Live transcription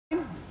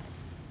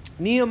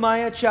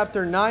Nehemiah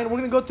chapter 9. We're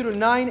going to go through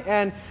 9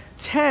 and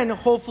 10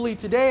 hopefully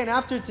today. And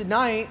after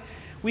tonight,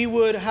 we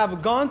would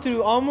have gone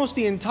through almost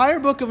the entire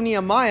book of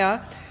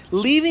Nehemiah,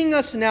 leaving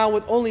us now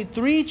with only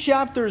 3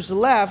 chapters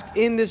left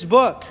in this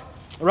book,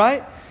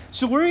 right?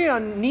 So we're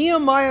on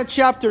Nehemiah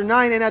chapter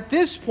 9. And at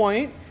this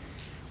point,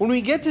 when we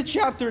get to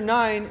chapter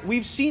 9,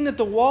 we've seen that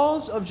the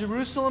walls of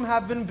Jerusalem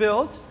have been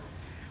built.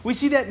 We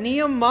see that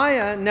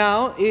Nehemiah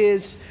now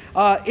is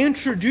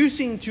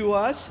introducing to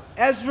us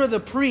Ezra the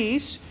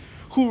priest,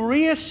 who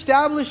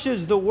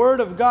reestablishes the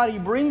word of God. He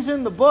brings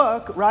in the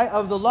book, right,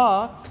 of the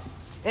law.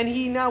 And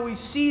we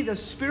see the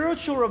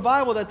spiritual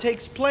revival that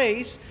takes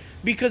place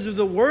because of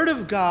the word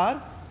of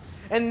God.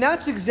 And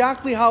that's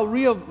exactly how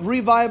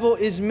revival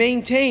is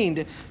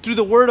maintained, through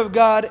the word of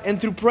God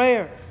and through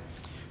prayer.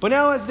 But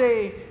now as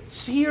they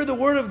hear the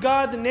word of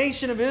God, the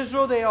nation of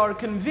Israel, they are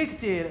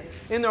convicted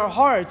in their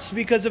hearts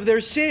because of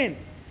their sin.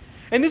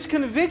 And this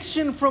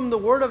conviction from the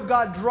word of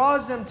God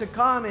draws them to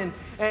come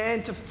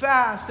and to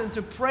fast and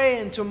to pray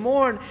and to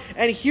mourn.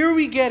 And here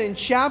we get in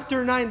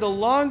chapter 9 the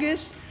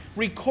longest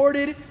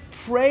recorded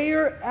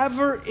prayer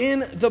ever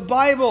in the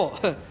Bible.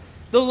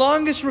 The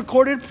longest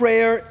recorded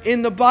prayer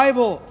in the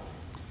Bible.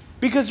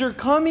 Because they're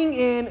coming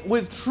in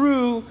with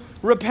true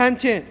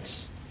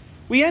repentance.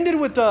 We ended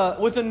with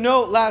a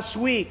note last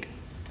week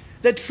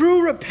that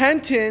true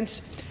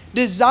repentance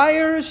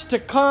desires to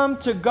come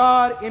to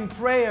God in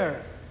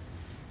prayer.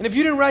 And if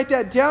you didn't write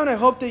that down, I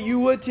hope that you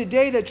would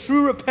today, that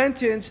true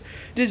repentance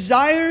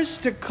desires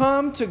to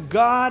come to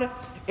God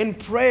in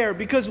prayer.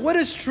 Because what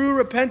does true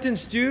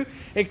repentance do?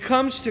 It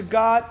comes to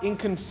God in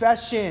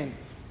confession.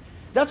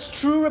 That's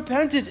true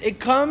repentance. It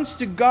comes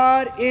to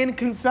God in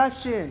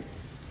confession.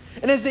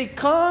 And as they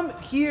come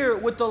here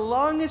with the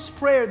longest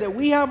prayer that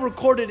we have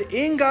recorded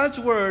in God's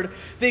Word,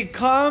 they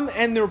come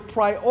and their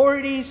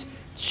priorities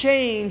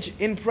change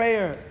in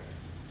prayer.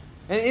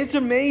 And it's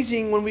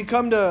amazing when we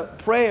come to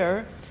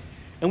prayer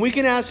and we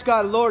can ask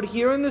God, Lord,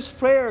 here in this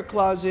prayer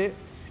closet,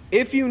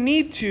 if you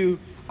need to,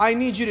 I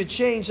need you to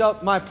change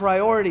up my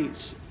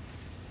priorities.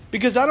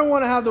 Because I don't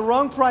want to have the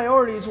wrong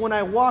priorities when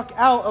I walk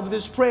out of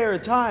this prayer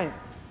time.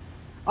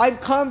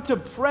 I've come to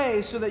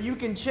pray so that you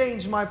can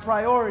change my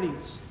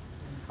priorities.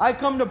 I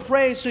come to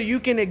pray so you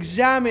can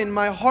examine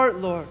my heart,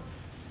 Lord.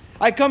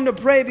 I come to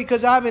pray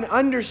because I have an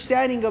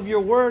understanding of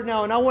your word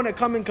now, and I want to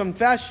come in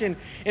confession,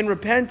 in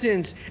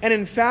repentance, and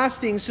in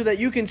fasting so that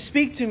you can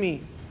speak to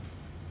me.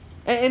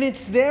 And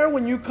it's there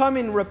when you come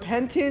in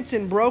repentance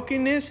and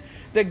brokenness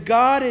that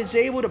God is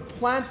able to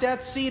plant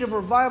that seed of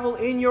revival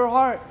in your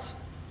heart.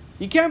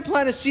 You can't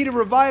plant a seed of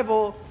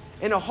revival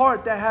in a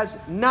heart that has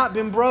not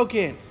been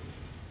broken.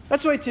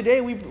 That's why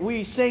today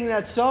we sang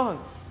that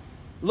song.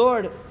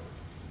 Lord,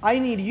 I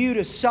need you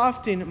to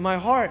soften my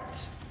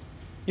heart.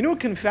 You know what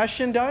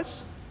confession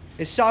does?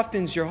 It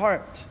softens your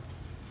heart.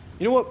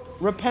 You know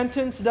what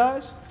repentance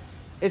does?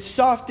 It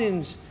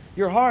softens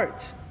your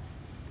heart.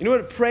 You know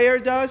what prayer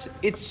does?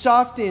 It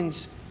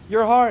softens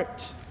your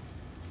heart.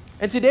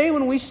 And today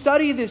when we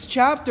study this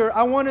chapter,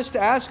 I want us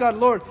to ask God,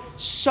 Lord,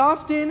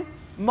 soften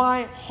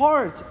my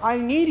heart. I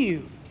need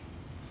you.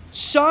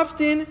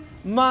 Soften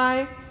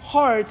my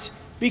heart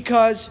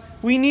because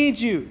we need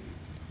you.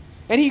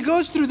 And he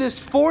goes through this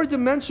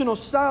 4-dimensional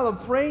style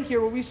of praying here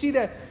where we see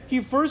that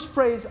he first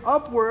prays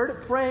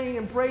upward, praying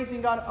and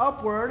praising God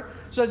upward.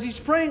 So as he's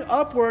praying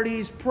upward,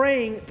 he's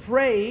praying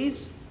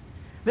praise.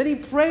 Then he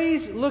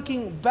prays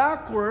looking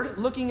backward,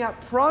 looking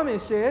at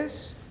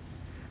promises.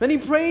 Then he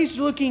prays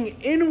looking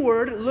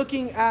inward,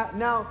 looking at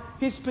now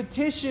his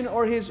petition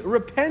or his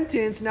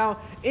repentance now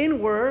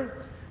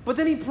inward. But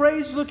then he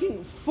prays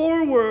looking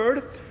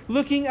forward,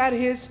 looking at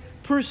his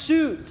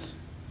pursuit.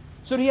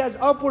 So he has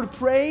upward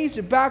praise,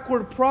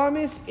 backward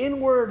promise,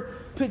 inward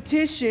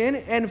petition,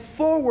 and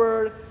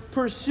forward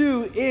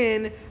pursuit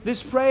in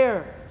this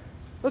prayer.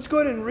 Let's go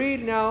ahead and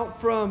read now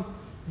from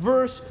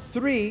verse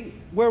 3,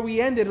 where we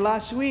ended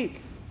last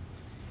week.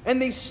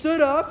 And they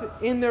stood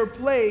up in their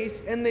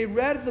place, and they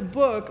read the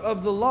book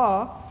of the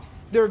law,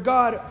 their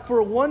God,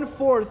 for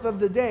 1/4 of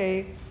the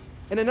day,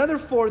 and another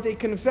 4th they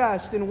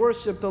confessed and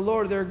worshiped the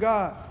Lord their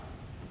God.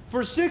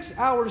 For 6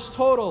 hours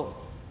total,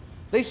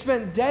 they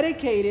spent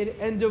dedicated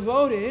and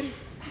devoted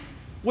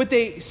with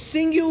a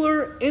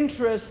singular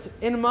interest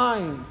in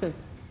mind.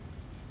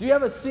 Do you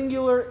have a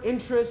singular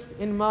interest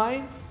in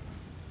mind?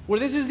 Where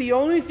this is the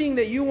only thing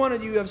that you want to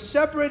do. You have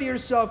separated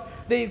yourself.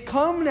 They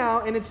come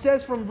now, and it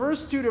says from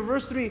verse 2 to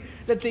verse 3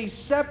 that they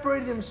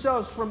separated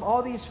themselves from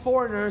all these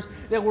foreigners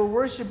that were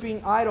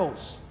worshiping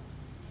idols.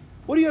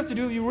 What do you have to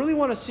do? If you really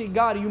want to seek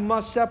God, you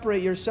must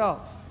separate yourself.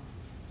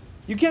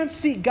 You can't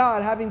seek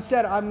God having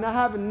said, I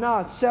have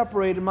not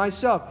separated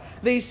myself.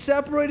 They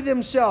separated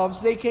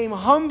themselves. They came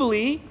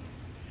humbly.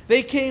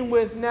 They came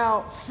with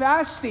now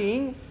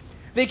fasting.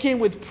 They came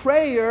with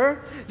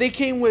prayer. They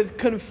came with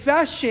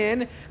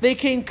confession. They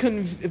came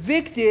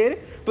convicted.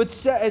 But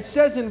it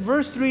says in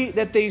verse 3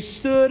 that they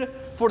stood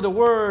for the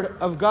word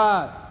of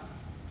God.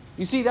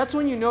 You see, that's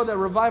when you know that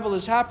revival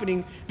is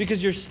happening,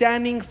 because you're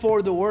standing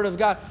for the Word of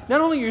God. Not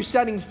only are you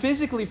standing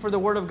physically for the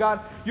Word of God,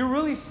 you're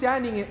really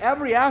standing in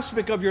every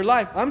aspect of your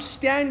life. I'm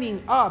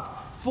standing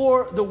up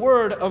for the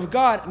Word of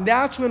God. And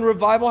that's when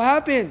revival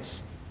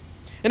happens.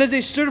 And as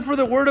they stood for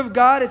the Word of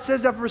God, it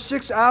says that for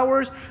 6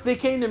 hours they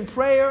came in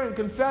prayer and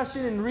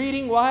confession and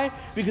reading. Why?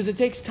 Because it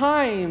takes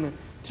time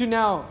to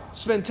now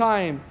spend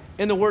time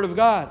in the Word of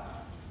God.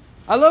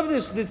 I love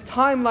this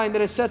timeline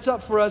that it sets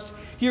up for us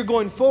here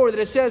going forward, that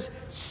it says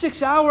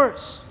 6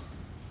 hours.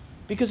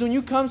 Because when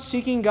you come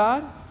seeking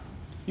God,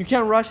 you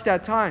can't rush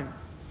that time,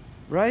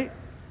 right?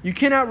 You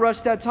cannot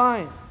rush that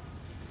time.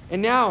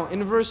 And now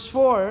in verse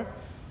 4,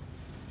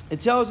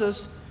 it tells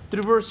us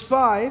through verse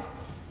 5,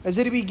 as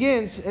it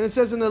begins, and it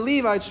says in the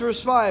Levites,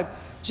 verse 5,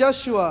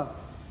 Jeshua,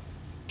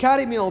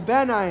 Kadmiel,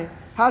 Benai,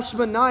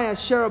 Hashbaniah,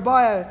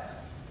 Sherebiah,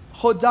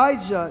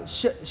 Hodijah,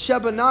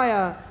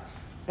 Shebaniah,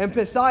 and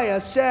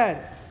Pethiah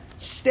said,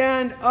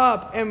 stand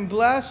up and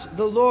bless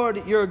the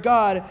Lord your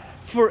God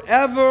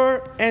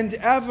forever and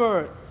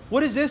ever.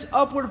 What is this?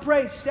 Upward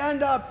praise.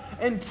 Stand up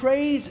and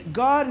praise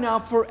God now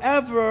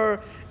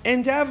forever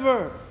and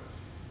ever.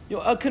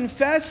 A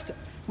confessed,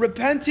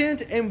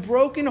 repentant, and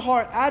broken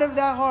heart. Out of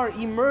that heart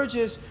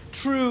emerges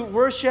true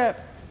worship.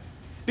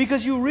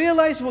 Because you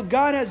realize what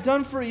God has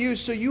done for you,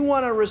 so you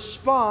want to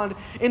respond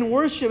in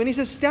worship. And he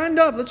says, stand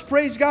up, let's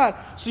praise God.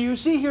 So you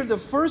see here, the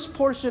first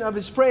portion of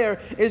his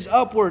prayer is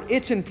upward.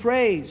 It's in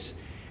praise.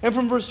 And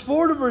from verse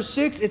 4 to verse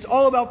 6, it's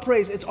all about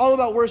praise. It's all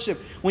about worship.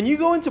 When you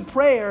go into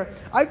prayer,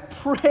 I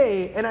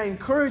pray and I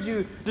encourage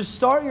you to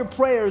start your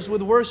prayers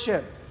with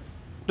worship.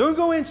 Don't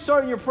go in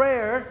starting your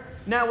prayer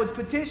now with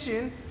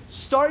petition.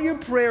 Start your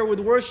prayer with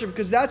worship,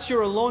 because that's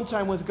your alone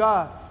time with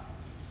God.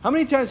 How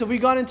many times have we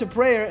gone into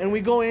prayer and we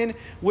go in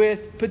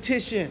with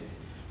petition?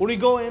 When we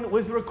go in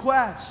with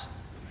request?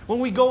 When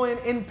we go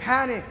in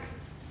panic?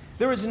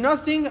 There is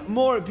nothing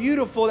more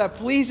beautiful that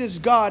pleases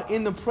God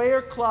in the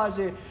prayer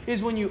closet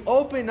is when you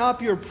open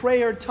up your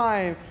prayer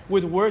time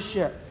with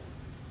worship,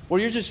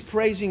 where you're just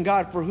praising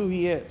God for who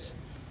He is.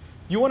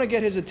 You want to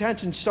get His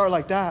attention, start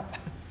like that.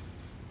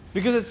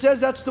 Because it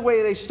says that's the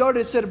way they started.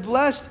 It said,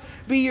 blessed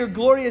be your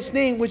glorious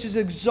name, which is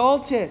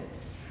exalted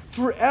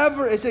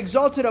forever, is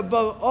exalted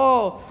above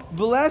all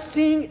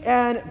blessing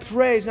and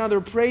praise. Now they're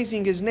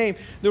praising His name.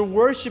 They're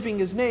worshiping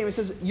His name. It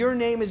says, your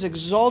name is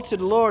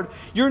exalted, Lord.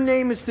 Your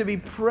name is to be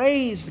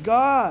praised,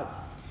 God.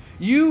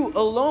 You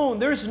alone.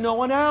 There's no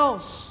one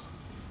else.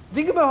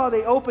 Think about how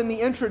they open the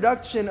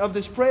introduction of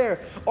this prayer.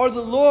 Or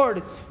the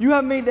Lord, you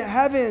have made the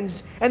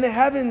heavens and the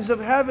heavens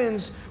of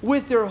heavens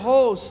with their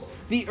host,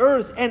 the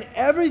earth and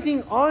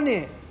everything on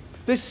it,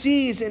 the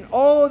seas and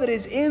all that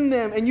is in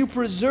them, and you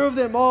preserve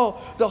them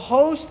all. The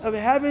host of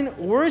heaven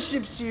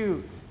worships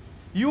you.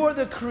 You are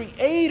the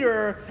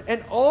creator,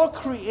 and all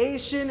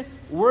creation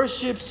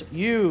worships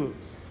you.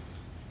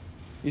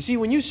 You see,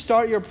 when you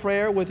start your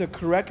prayer with a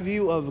correct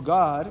view of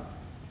God,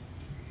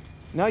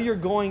 now you're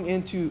going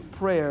into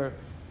prayer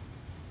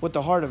with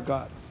the heart of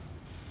God.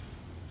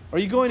 Are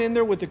you going in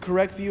there with the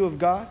correct view of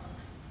God?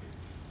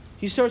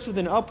 He starts with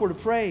an upward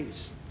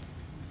praise.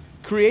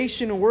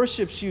 Creation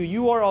worships you.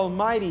 You are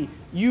almighty.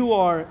 You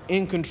are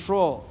in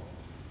control.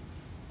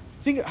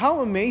 Think, how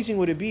amazing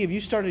would it be if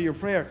you started your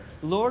prayer,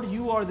 Lord,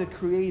 you are the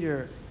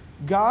creator,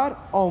 God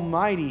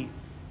Almighty.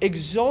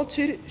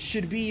 Exalted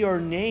should be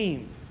your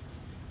name.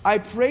 I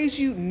praise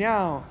you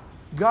now.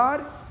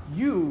 God,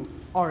 you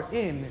are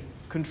in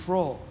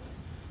control.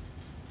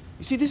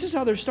 You see, this is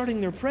how they're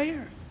starting their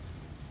prayer.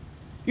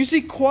 You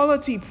see,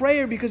 quality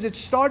prayer, because it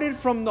started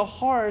from the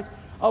heart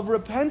of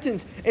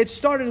repentance. It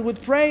started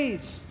with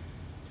praise.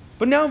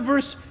 But now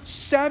verse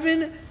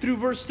 7 through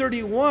verse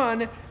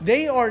 31,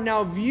 they are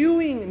now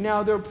viewing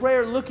now their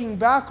prayer looking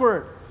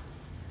backward.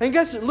 And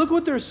guess, look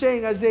what they're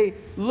saying as they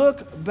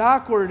look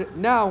backward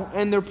now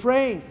and they're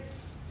praying.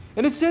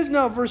 And it says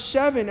now, verse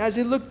 7, as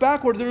they look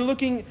backward, they're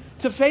looking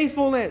to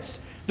faithfulness.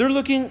 They're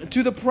looking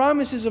to the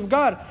promises of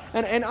God.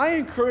 And I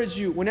encourage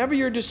you, whenever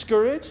you're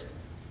discouraged,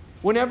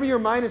 whenever your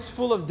mind is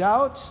full of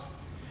doubts,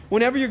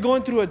 whenever you're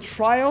going through a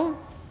trial,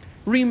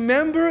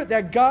 remember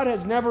that God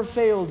has never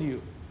failed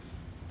you.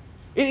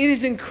 It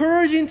is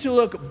encouraging to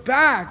look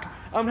back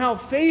on how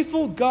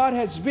faithful God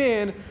has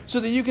been so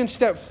that you can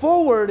step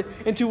forward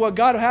into what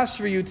God has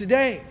for you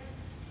today.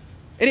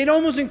 And it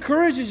almost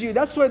encourages you.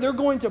 That's why they're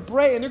going to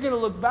pray and they're going to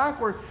look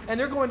backward and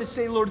they're going to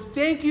say, Lord,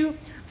 thank you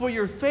for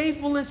your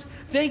faithfulness.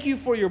 Thank you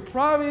for your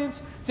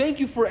providence.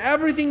 Thank you for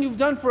everything you've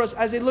done for us,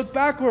 as they look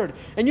backward.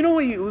 And you know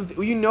what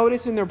you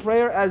notice in their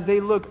prayer as they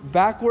look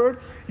backward?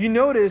 You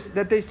notice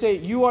that they say,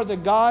 you are the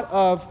God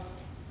of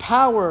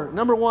power.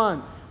 Number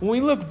one. When we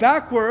look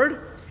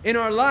backward in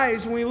our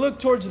lives, when we look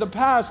towards the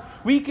past,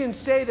 we can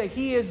say that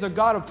He is the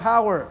God of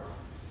power.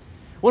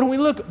 When we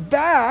look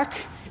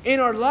back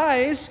in our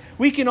lives,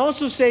 we can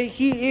also say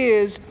He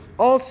is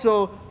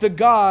also the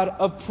God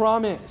of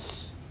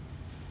promise.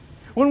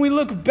 When we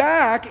look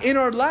back in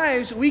our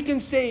lives, we can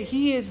say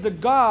He is the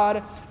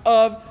God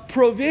of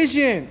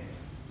provision.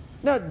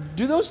 Now,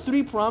 do those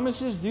three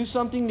promises do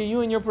something to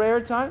you in your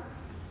prayer time?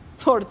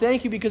 Lord,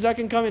 thank you because I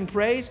can come in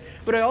praise,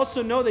 but I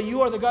also know that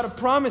you are the God of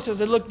promise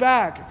as I look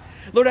back.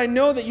 Lord, I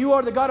know that you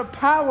are the God of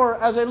power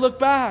as I look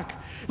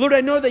back. Lord,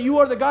 I know that you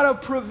are the God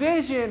of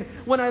provision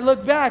when I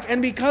look back.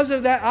 And because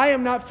of that, I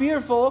am not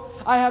fearful.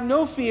 I have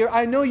no fear.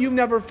 I know you've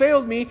never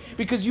failed me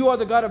because you are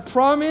the God of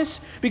promise,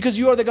 because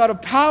you are the God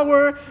of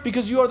power,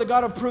 because you are the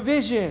God of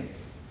provision.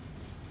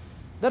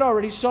 That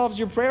already solves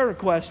your prayer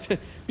request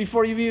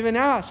before you've even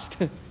asked.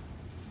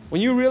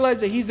 When you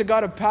realize that He's the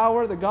God of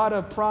power, the God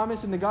of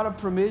promise, and the God of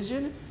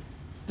provision,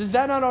 does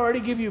that not already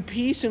give you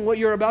peace in what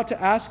you're about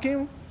to ask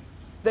Him?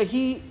 That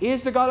He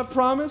is the God of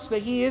promise,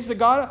 that He is the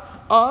God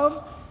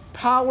of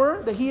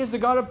power, that He is the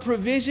God of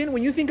provision.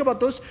 When you think about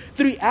those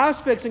three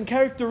aspects and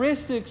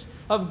characteristics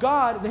of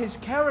God, that His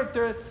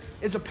character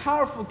is a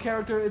powerful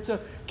character, it's a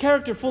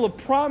character full of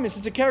promise,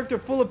 it's a character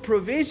full of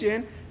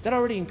provision, that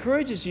already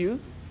encourages you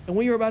in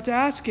what you're about to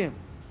ask Him.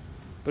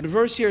 But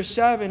verse here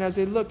 7, as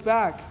they look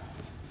back,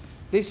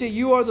 they say,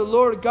 you are the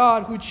Lord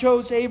God who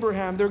chose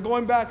Abraham. They're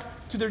going back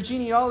to their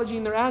genealogy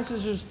and their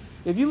ancestors.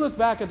 If you look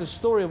back at the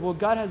story of what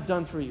God has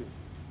done for you,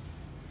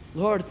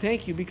 Lord,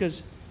 thank you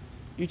because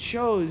you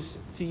chose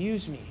to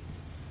use me.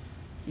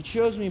 You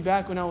chose me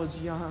back when I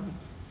was young.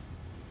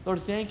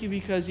 Lord, thank you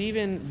because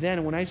even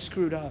then when I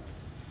screwed up,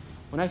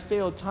 when I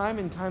failed time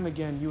and time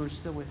again, you were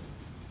still with me.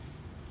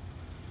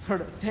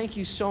 Lord, thank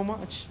you so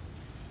much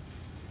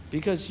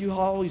because you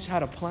always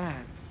had a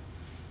plan.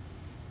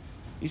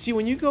 You see,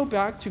 when you go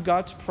back to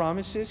God's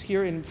promises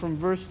here from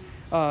verse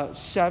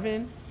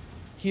 7,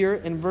 here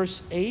in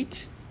verse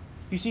 8,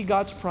 you see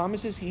God's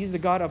promises. He's the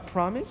God of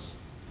promise.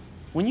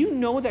 When you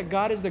know that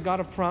God is the God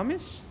of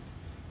promise,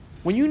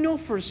 when you know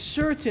for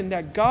certain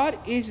that God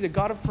is the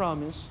God of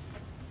promise,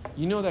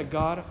 you know that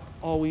God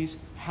always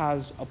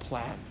has a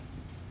plan.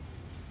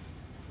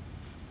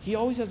 He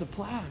always has a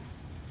plan.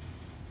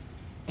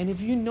 And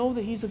if you know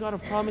that He's the God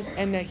of promise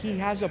and that He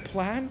has a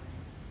plan,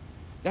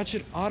 that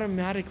should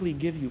automatically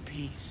give you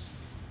peace.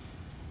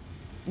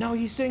 Now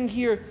He's saying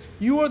here,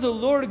 you are the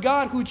Lord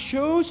God who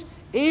chose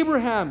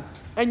Abraham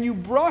and you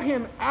brought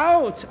him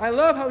out. I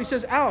love how He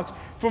says out.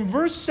 From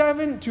verse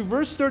 7 to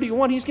verse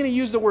 31, He's going to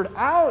use the word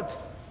out.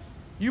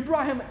 You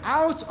brought him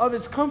out of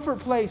his comfort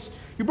place.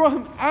 You brought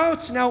him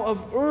out now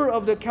of Ur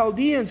of the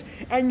Chaldeans,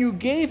 and you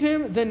gave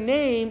him the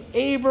name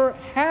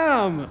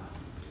Abraham.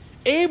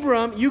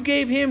 Abram, you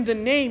gave him the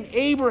name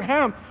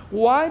Abraham.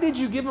 Why did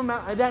you give him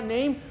that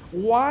name?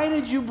 Why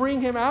did you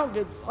bring him out?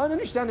 I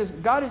understand this.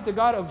 God is the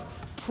God of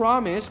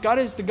promise. God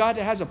is the God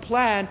that has a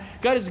plan.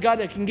 God is the God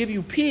that can give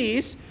you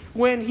peace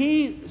when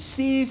He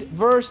sees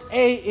verse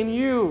 8 in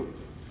you,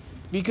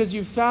 because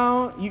you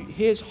found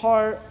His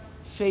heart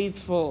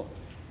faithful.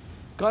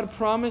 God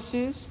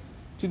promises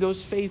to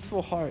those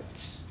faithful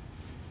hearts.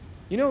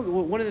 You know,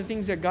 one of the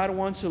things that God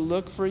wants to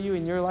look for you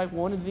in your life,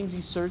 one of the things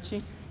He's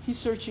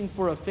searching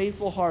for a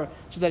faithful heart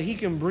so that He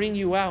can bring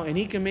you out and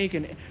He can make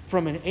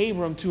from an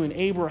Abram to an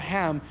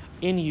Abraham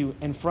in you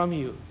and from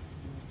you.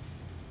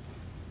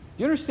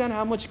 Do you understand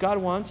how much God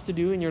wants to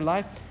do in your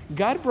life?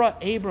 God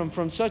brought Abram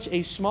from such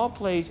a small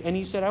place and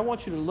He said, I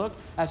want you to look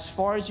as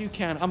far as you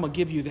can. I'm going to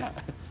give you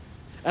that.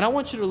 And I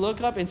want you to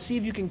look up and see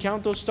if you can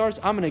count those stars.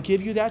 I'm going to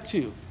give you that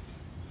too.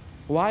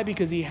 Why?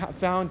 Because He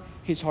found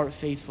His heart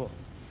faithful.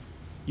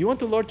 You want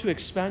the Lord to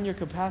expand your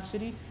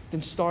capacity?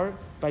 Then start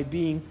by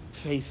being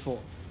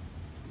faithful.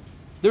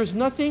 There's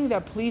nothing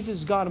that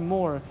pleases God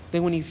more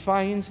than when He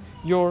finds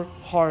your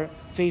heart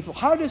faithful.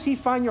 How does He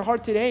find your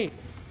heart today?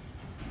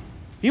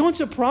 He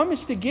wants a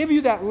promise to give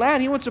you that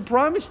land. He wants a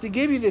promise to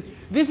give you that.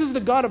 This is the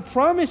God of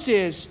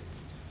promises.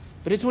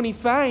 But it's when He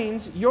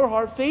finds your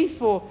heart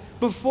faithful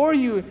before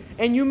you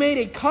and you made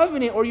a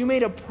covenant or you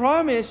made a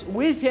promise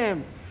with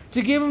Him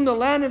to give Him the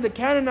land of the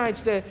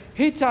Canaanites, the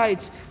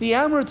Hittites, the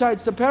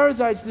Amorites, the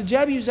Perizzites, the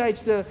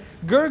Jebusites, the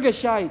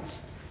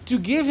Girgashites, to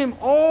give Him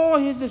all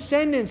His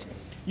descendants.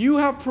 You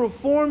have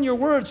performed your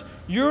words.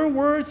 Your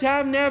words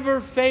have never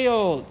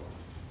failed.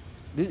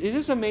 Is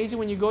this amazing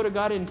when you go to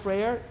God in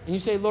prayer and you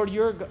say, Lord,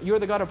 you're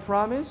the God of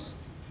promise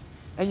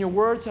and your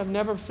words have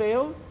never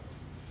failed?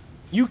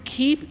 You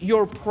keep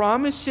your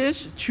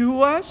promises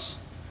to us.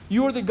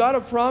 You are the God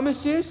of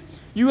promises.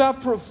 You have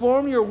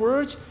performed your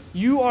words.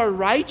 You are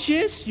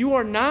righteous. You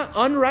are not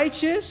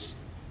unrighteous.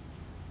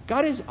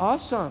 God is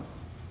awesome.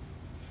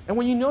 And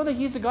when you know that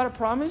He's the God of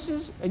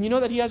promises and you know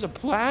that He has a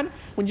plan,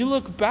 when you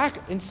look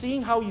back and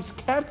seeing how He's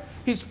kept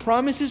His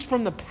promises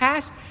from the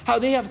past, how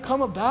they have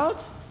come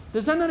about,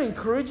 does that not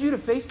encourage you to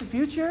face the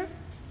future?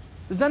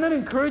 Does that not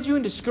encourage you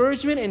in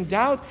discouragement and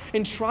doubt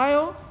and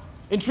trial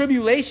and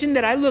tribulation,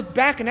 that I look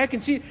back and I can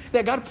see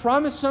that God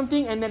promised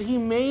something and that He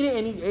made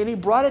it and He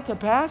brought it to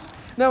pass?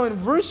 Now in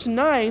verse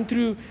 9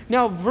 through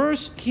now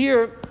verse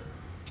here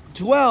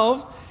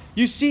 12,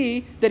 you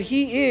see that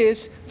He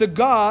is the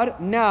God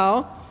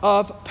now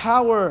of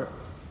power.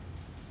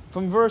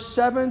 From verse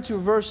 7 to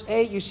verse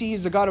 8, you see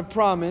He's the God of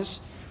promise.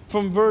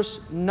 From verse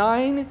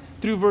 9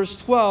 through verse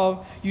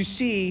 12, you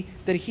see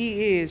that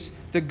He is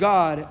the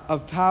God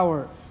of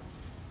power.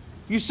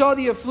 You saw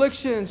the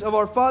afflictions of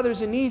our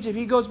fathers in Egypt.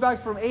 He goes back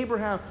from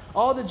Abraham,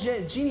 all the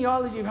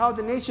genealogy of how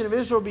the nation of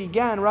Israel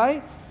began,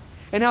 right?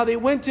 And how they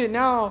went to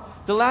now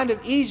the land of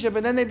Egypt,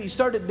 and then they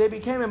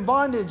became in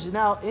bondage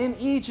now in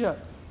Egypt.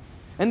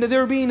 And that they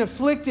were being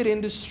afflicted in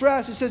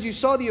distress. It says, you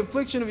saw the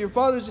affliction of your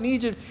fathers in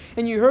Egypt,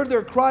 and you heard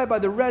their cry by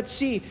the Red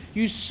Sea.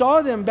 You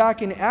saw them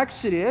back in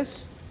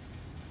Exodus.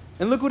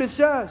 And look what it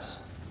says.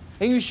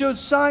 And you showed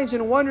signs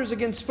and wonders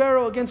against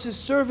Pharaoh, against his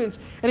servants,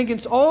 and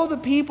against all the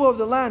people of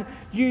the land.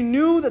 You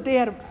knew that they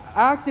had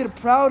acted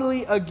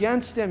proudly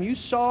against them. You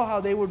saw how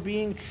they were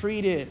being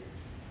treated,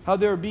 how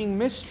they were being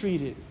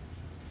mistreated.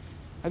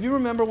 Have you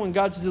remembered when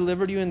God's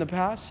delivered you in the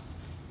past?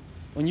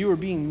 When you were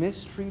being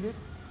mistreated?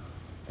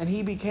 And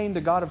He became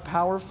the God of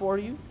power for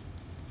you?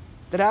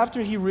 That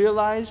after He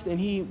realized and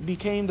He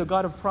became the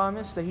God of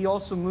promise, that He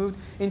also moved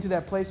into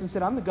that place and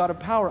said, I'm the God of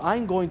power.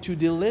 I'm going to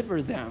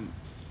deliver them.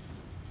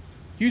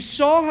 You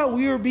saw how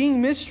we were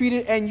being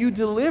mistreated and you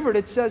delivered.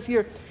 It says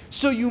here,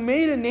 so you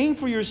made a name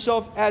for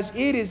yourself as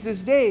it is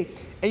this day.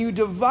 And you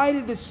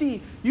divided the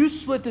sea. You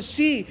split the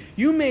sea.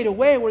 You made a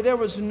way where there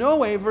was no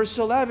way, verse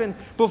 11,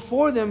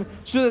 before them,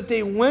 so that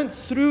they went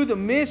through the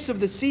midst of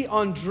the sea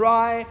on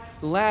dry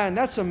land.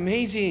 That's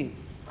amazing.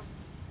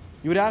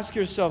 You would ask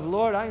yourself,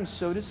 Lord, I am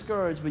so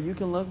discouraged. But you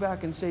can look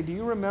back and say, do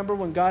you remember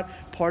when God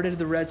parted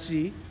the Red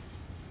Sea?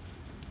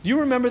 Do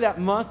you remember that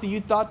month that you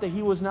thought that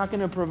He was not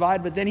going to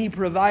provide, but then He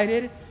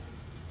provided?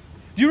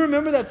 Do you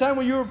remember that time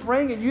when you were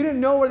praying and you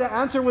didn't know where the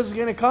answer was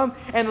going to come,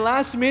 and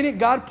last minute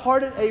God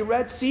parted a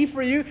Red Sea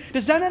for you?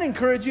 Does that not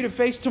encourage you to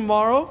face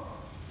tomorrow?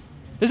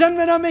 Does that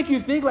not make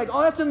you think like,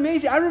 oh, that's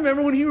amazing. I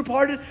remember when He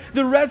parted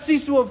the Red Sea,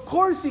 so of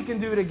course He can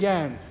do it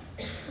again.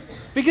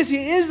 Because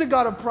He is the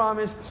God of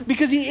promise.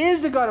 Because He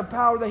is the God of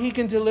power that He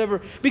can deliver.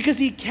 Because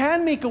He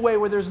can make a way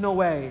where there's no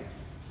way.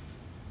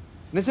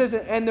 And it says,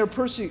 and their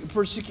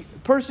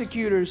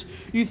persecutors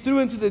you threw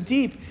into the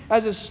deep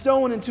as a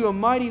stone into a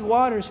mighty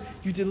waters.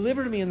 You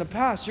delivered me in the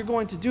past. You're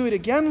going to do it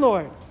again,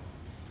 Lord.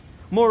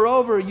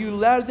 Moreover, you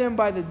led them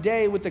by the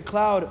day with the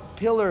cloud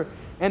pillar,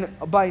 and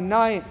by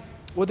night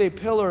with a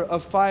pillar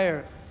of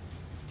fire.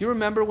 Do you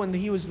remember when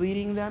He was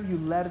leading them? You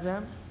led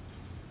them.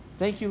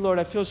 Thank you, Lord.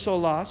 I feel so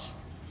lost.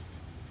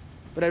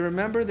 But I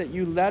remember that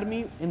you led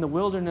me in the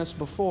wilderness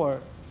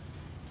before.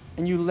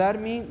 And you led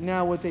me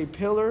now with a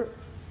pillar,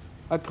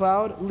 a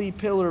cloudly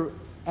pillar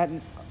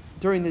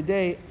during the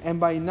day, and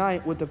by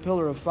night with a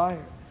pillar of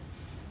fire.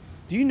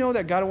 Do you know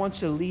that God wants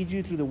to lead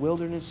you through the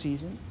wilderness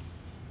season?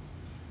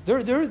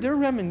 They're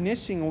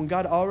reminiscing on what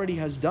God already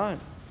has done.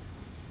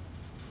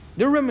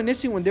 They're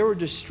reminiscing when they were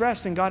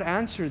distressed and God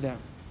answered them.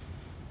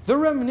 They're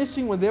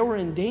reminiscing when they were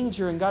in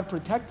danger and God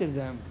protected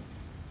them.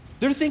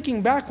 They're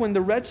thinking back when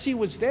the Red Sea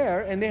was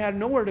there and they had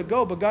nowhere to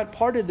go, but God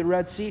parted the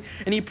Red Sea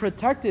and He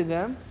protected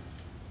them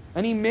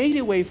and He made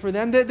a way for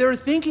them. They're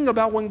thinking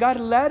about when God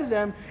led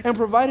them and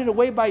provided a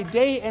way by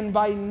day and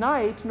by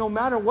night, no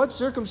matter what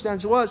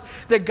circumstance it was,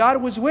 that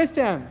God was with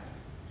them.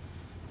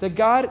 That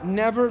God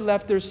never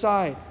left their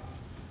side.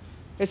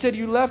 It said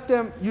you led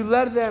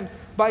them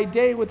by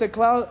day with a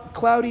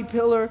cloudy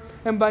pillar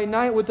and by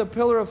night with a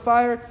pillar of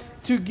fire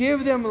to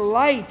give them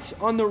light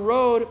on the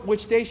road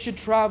which they should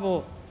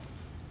travel.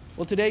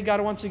 Well, today God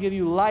wants to give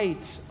you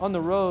light on the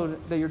road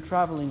that you're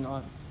traveling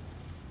on.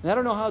 And I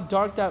don't know how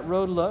dark that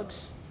road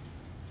looks.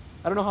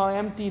 I don't know how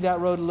empty that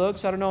road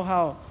looks. I don't know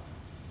how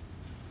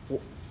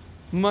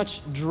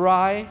much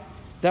dry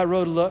that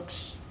road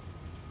looks.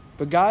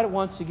 But God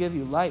wants to give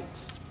you light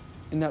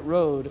in that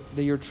road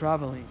that you're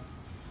traveling.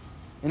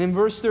 And in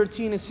verse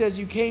 13 it says,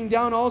 you came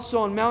down also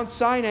on Mount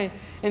Sinai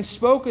and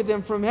spoke with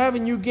them from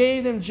heaven. You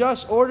gave them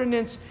just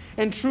ordinance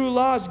and true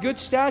laws, good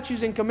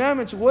statutes and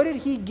commandments. What did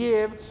He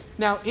give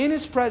now in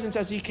His presence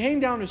as He came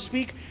down to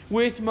speak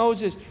with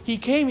Moses? He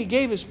came, He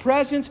gave His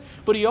presence,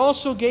 but He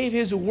also gave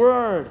His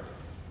word.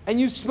 And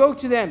you spoke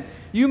to them.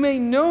 You made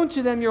known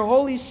to them your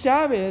holy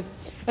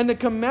Sabbath and the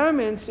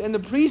commandments and the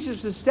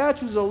precepts, the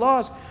statutes, the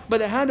laws by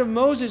the hand of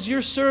Moses,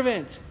 your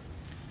servant.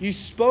 You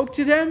spoke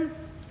to them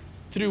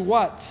through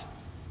what?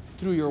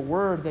 Through your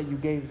word that you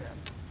gave them.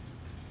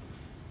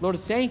 Lord,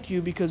 thank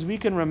you because we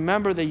can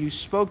remember that you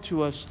spoke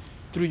to us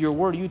through your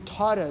word. You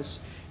taught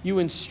us. You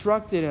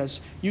instructed us.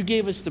 You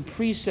gave us the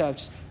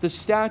precepts, the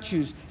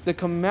statutes, the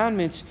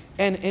commandments.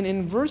 And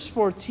in verse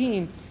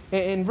 14,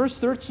 in verse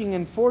 13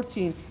 and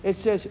 14, it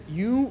says,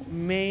 you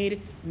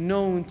made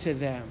known to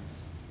them.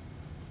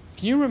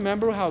 Can you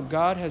remember how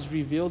God has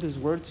revealed His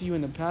word to you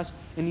in the past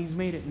and He's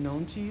made it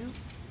known to you?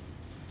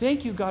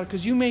 Thank you, God,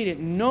 because you made it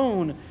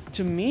known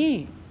to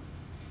me.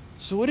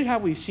 So what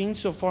have we seen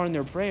so far in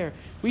their prayer?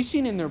 We've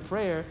seen in their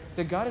prayer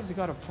that God is a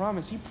God of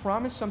promise. He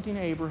promised something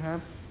to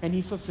Abraham and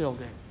He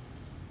fulfilled it.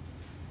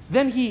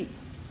 Then He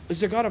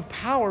is a God of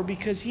power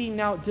because He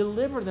now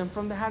delivered them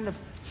from the hand of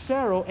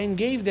Pharaoh and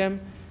gave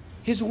them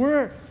His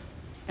word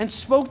and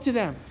spoke to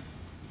them.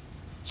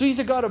 So He's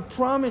a God of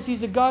promise.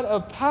 He's a God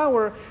of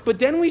power. But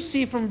then we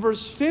see from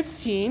verse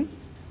 15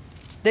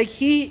 that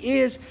He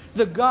is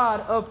the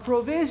God of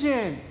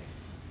provision.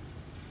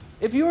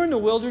 If you're in the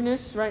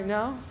wilderness right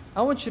now,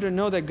 I want you to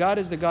know that God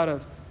is the God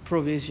of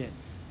provision.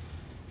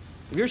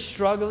 If you're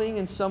struggling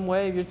in some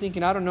way, if you're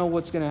thinking, I don't know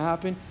what's going to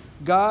happen,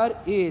 God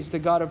is the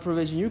God of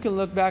provision. You can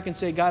look back and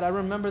say, God, I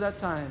remember that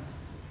time,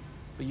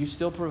 but you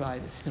still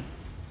provided.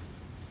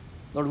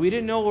 Lord, we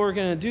didn't know what we were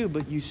going to do,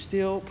 but you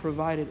still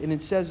provided. And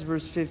it says,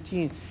 verse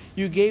 15,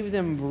 you gave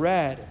them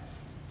bread.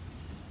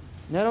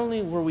 Not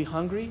only were we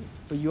hungry,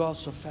 but you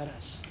also fed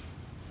us.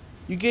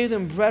 You gave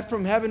them bread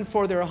from heaven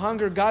for their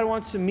hunger. God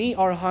wants to meet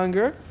our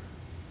hunger.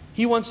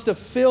 He wants to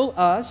fill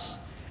us.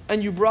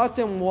 And you brought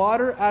them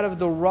water out of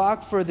the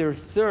rock for their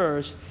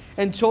thirst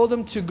and told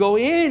them to go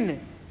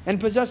in and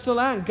possess the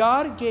land.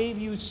 God gave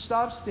you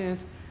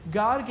substance.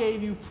 God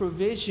gave you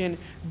provision.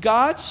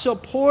 God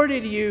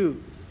supported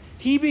you.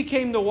 He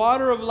became the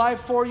water of life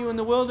for you in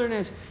the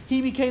wilderness.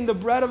 He became the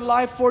bread of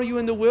life for you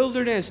in the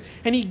wilderness.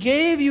 And He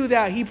gave you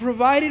that. He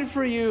provided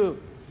for you.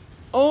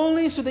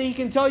 Only so that He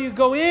can tell you,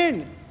 go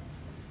in.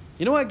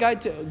 You know what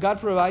God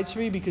provides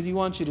for you? Because He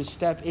wants you to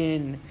step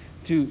in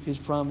to His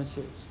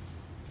promises.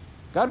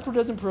 God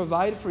doesn't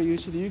provide for you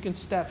so that you can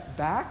step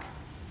back.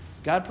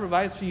 God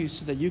provides for you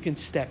so that you can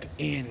step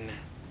in.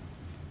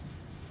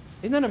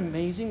 Isn't that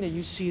amazing that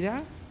you see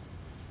that?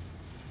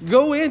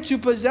 Go in to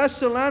possess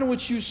the land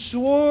which you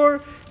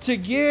swore to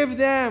give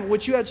them,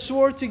 which you had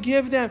swore to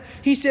give them.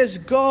 He says,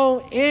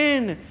 go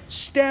in,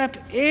 step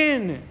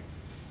in.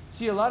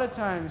 See, a lot of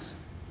times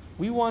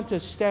we want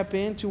to step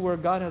into where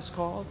God has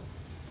called,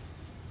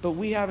 but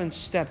we haven't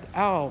stepped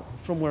out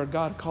from where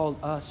God called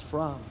us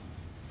from.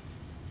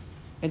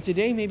 And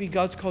today maybe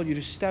God's called you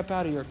to step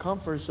out of your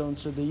comfort zone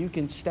so that you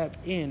can step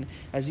in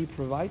as He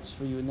provides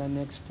for you in that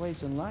next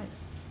place in life.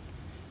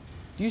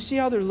 Do you see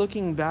how they're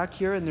looking back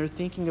here and they're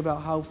thinking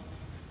about how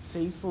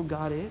faithful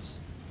God is?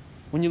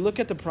 When you look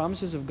at the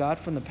promises of God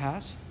from the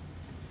past,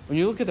 when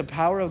you look at the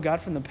power of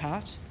God from the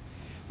past,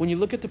 when you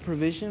look at the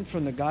provision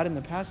from the God in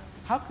the past,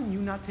 how can you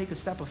not take a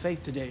step of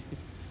faith today?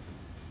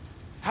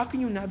 How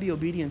can you not be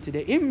obedient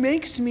today? It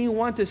makes me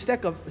want to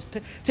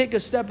take a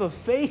step of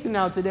faith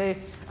now today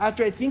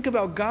after I think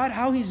about God,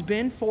 how He's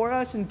been for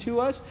us and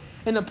to us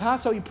in the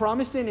past, how He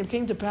promised it and it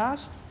came to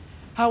pass.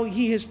 How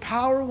His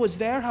power was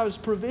there, how His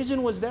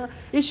provision was there.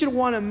 It should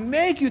want to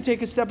make you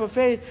take a step of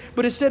faith.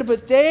 But it said,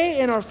 but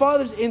they and our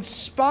fathers, in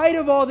spite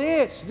of all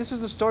this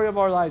is the story of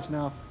our lives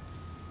now.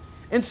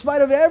 In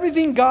spite of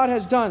everything God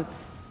has done,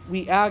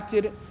 we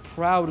acted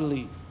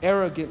proudly,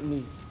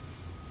 arrogantly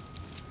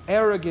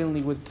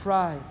with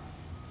pride.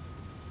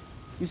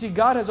 You see,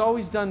 God has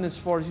always done this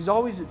for us. He's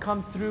always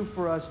come through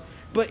for us.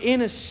 But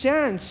in a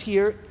sense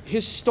here,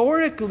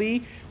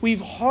 historically, we've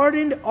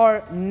hardened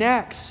our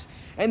necks.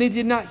 And they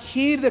did not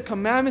heed the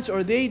commandments,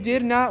 or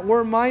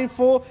were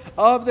mindful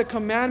of the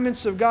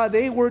commandments of God.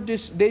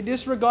 They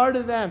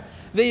disregarded them.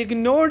 They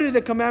ignored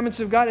the commandments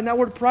of God. And that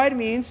word pride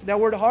means, that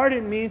word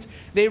hardened means,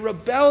 they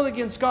rebelled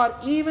against God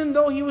even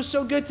though He was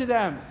so good to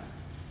them.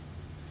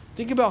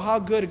 Think about how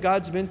good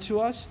God's been to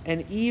us.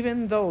 And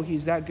even though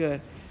He's that good,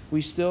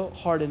 we still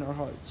harden our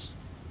hearts.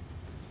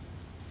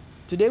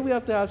 Today we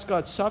have to ask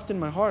God, soften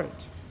my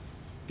heart.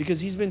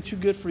 Because He's been too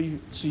good for you,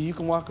 so you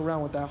can walk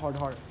around with that hard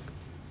heart.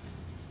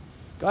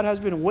 God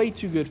has been way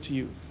too good to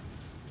you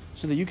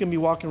so that you can be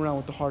walking around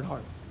with the hard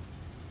heart.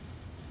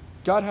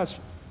 God has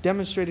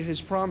demonstrated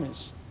His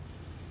promise.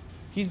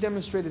 He's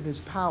demonstrated His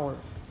power.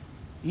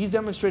 He's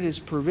demonstrated His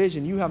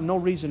provision. You have no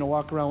reason to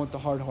walk around with the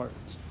hard heart.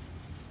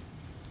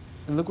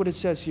 And look what it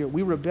says here.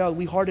 We rebelled.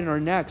 We hardened our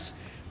necks.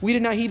 We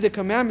did not heed the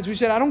commandments. We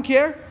said, I don't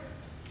care.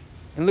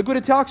 And look what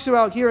it talks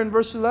about here in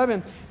verse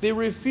 11. They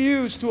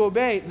refused to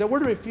obey. The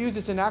word refuse,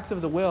 it's an act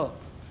of the will.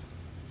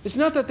 It's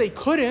not that they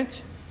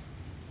couldn't.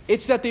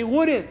 It's that they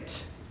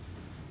wouldn't.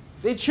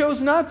 They chose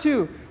not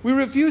to. We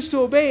refused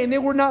to obey, and they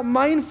were not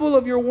mindful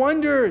of your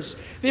wonders.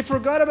 They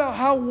forgot about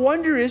how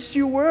wondrous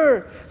you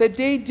were, that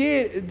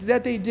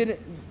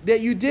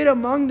you did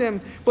among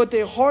them, but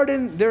they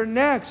hardened their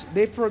necks.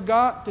 They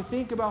forgot to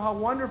think about how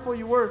wonderful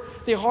you were.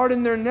 They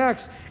hardened their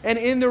necks, and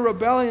in their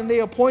rebellion they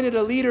appointed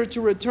a leader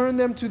to return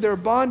them to their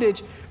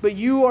bondage, but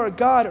you are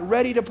God,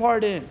 ready to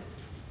pardon.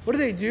 What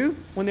did they do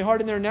when they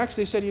hardened their necks?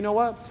 They said, you know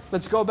what?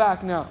 Let's go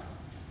back now.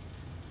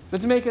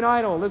 Let's make an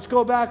idol. Let's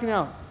go back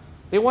now.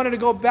 They wanted to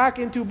go back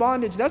into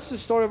bondage. That's the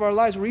story of our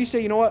lives, where you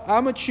say, you know what?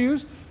 I'm going to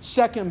choose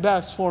second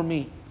best for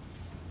me.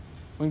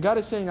 When God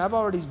is saying, I've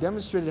already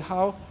demonstrated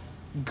how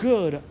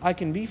good I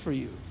can be for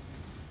you.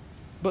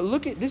 But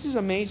look at, this is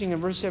amazing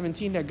in verse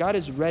 17, that God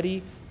is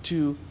ready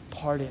to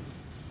pardon.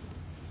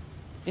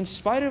 In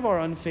spite of our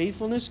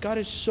unfaithfulness, God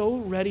is so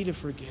ready to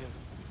forgive.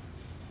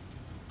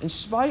 In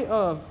spite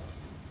of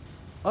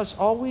us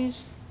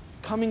always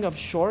coming up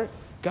short,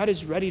 God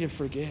is ready to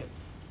forgive.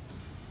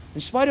 In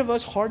spite of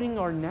us hardening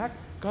our neck,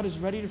 God is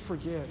ready to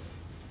forgive.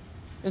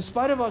 In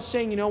spite of us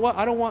saying, you know what,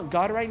 I don't want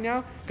God right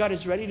now, God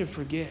is ready to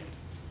forgive.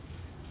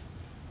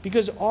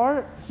 Because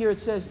here it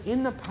says,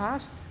 in the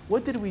past,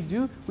 what did we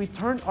do? We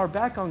turned our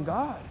back on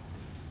God.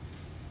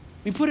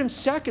 We put Him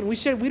second. We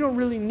said we don't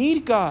really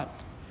need God.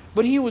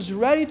 But He was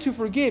ready to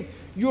forgive.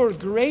 You're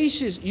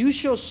gracious. You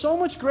show so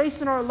much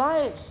grace in our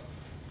lives.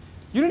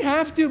 You didn't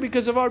have to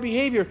because of our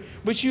behavior,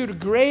 but you had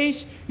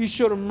grace, you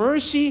showed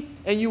mercy,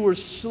 and you were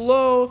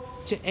slow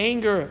to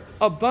anger,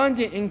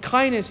 abundant in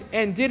kindness,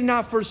 and did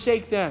not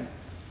forsake them.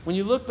 When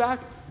you look back,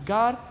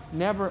 God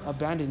never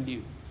abandoned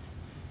you.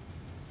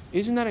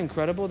 Isn't that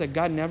incredible that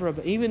God never,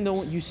 even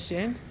though you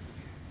sinned,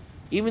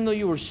 even though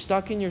you were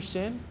stuck in your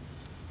sin,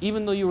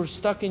 even though you were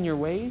stuck in your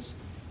ways,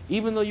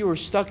 even though you were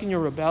stuck in your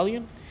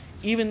rebellion,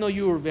 even though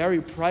you were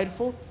very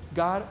prideful,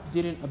 God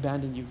didn't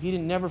abandon you. He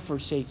didn't never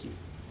forsake you.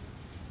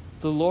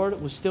 The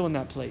Lord was still in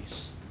that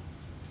place.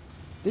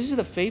 This is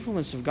the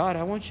faithfulness of God.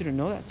 I want you to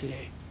know that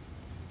today.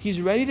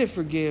 He's ready to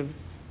forgive.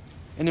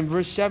 And in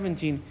verse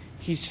 17,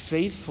 He's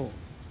faithful.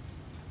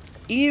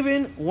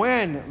 Even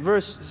when,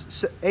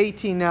 verse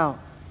 18 now,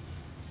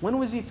 when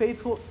was He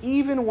faithful?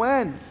 Even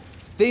when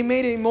they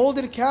made a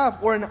molded calf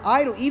or an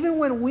idol. Even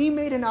when we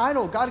made an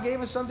idol. God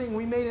gave us something,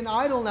 we made an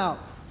idol now.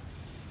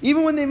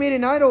 Even when they made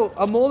an idol,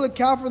 a molded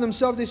calf for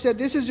themselves, they said,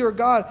 this is your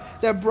God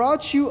that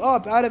brought you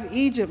up out of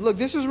Egypt. Look,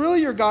 this is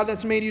really your God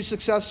that's made you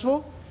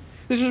successful.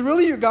 This is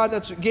really your God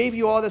that gave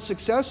you all that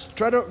success.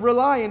 Try to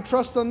rely and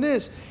trust on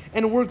this.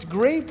 And worked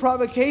great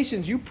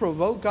provocations. You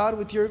provoke God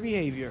with your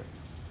behavior.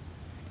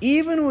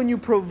 Even when you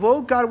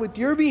provoke God with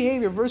your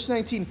behavior, verse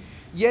 19,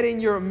 yet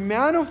in your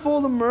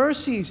manifold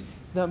mercies,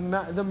 the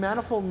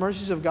manifold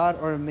mercies of God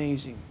are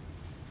amazing.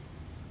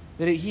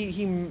 That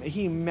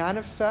He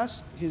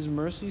manifests His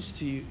mercies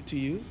to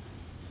you.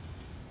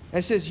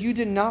 It says, you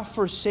did not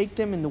forsake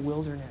them in the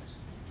wilderness.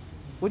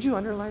 Would you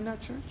underline that,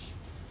 church?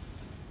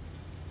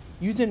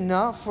 You did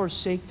not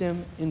forsake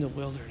them in the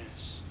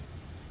wilderness.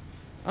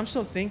 I'm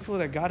so thankful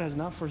that God has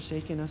not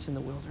forsaken us in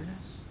the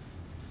wilderness.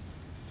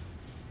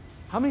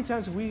 How many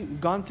times have we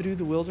gone through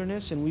the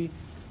wilderness and we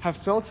have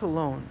felt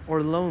alone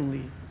or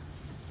lonely?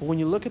 But when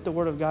you look at the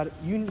Word of God,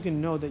 you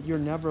can know that you're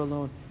never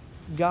alone.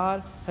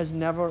 God has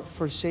never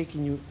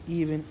forsaken you,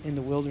 even in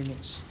the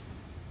wilderness.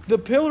 The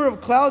pillar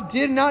of cloud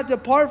did not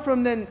depart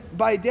from them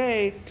by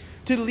day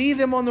to lead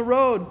them on the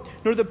road,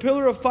 nor the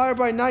pillar of fire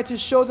by night to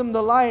show them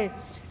the light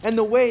and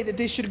the way that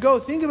they should go.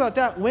 Think about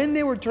that. When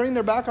they were turning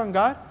their back on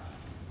God,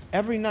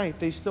 every night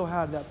they still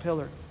had that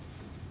pillar.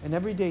 And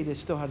every day they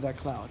still had that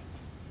cloud.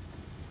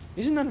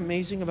 Isn't that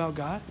amazing about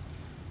God?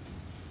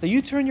 That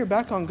you turn your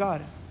back on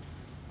God,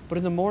 but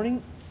in the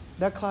morning,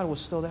 that cloud was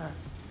still there.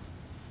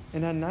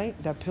 And at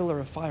night, that pillar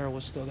of fire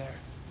was still there.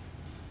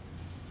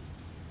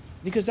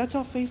 Because that's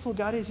how faithful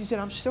God is. He said,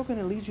 I'm still going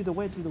to lead you the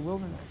way through the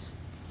wilderness.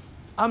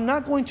 I'm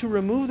not going to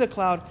remove the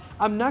cloud.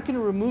 I'm not going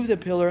to remove the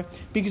pillar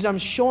because I'm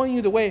showing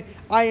you the way.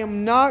 I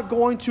am not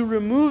going to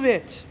remove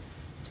it.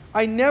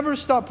 I never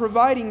stop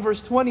providing.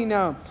 Verse 20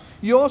 now.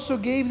 You also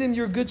gave them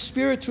your good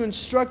spirit to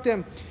instruct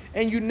them,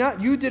 and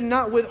you did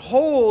not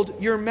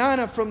withhold your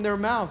manna from their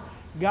mouth.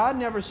 God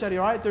never said,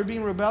 all right, they're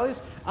being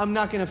rebellious, I'm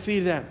not going to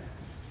feed them.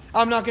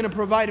 I'm not going to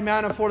provide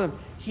manna for them.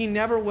 He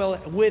never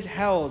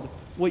withheld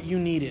what you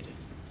needed.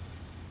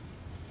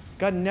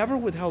 God never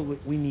withheld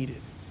what we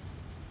needed.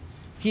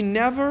 He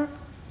never,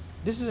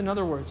 this is in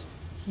other words,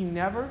 He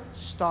never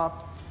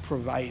stopped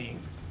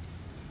providing.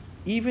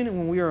 Even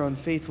when we are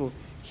unfaithful,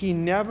 He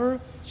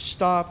never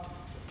stopped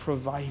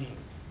providing.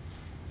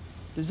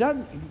 Does that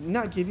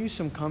not give you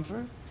some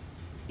comfort?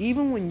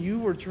 Even when you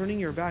were turning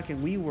your back,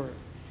 and we were,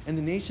 and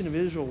the nation of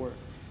Israel were,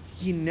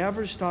 He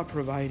never stopped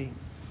providing.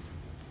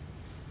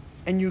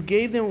 And you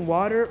gave them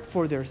water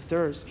for their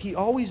thirst. He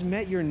always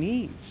met your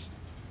needs.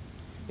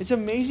 It's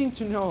amazing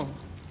to know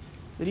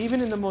that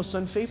even in the most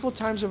unfaithful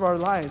times of our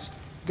lives,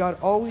 God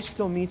always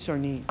still meets our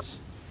needs.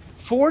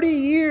 40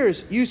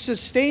 years you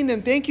sustained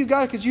them. Thank you,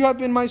 God, because you have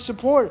been my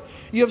support.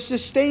 You have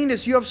sustained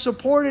us. You have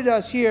supported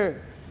us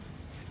here.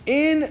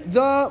 In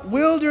the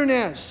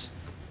wilderness,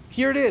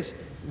 here it is,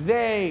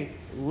 they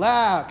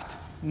lacked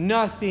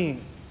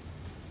nothing.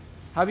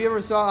 Have you ever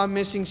thought, I'm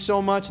missing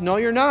so much? No,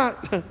 you're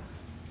not.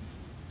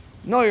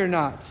 No, you're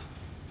not.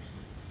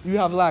 You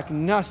have lacked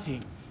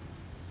nothing.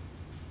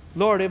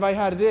 Lord, if I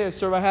had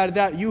this or if I had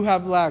that, you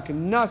have lacked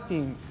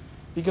nothing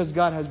because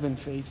God has been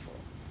faithful.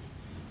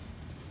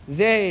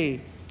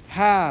 They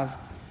have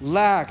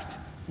lacked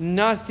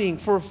nothing.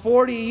 For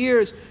 40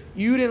 years,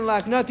 you didn't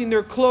lack nothing.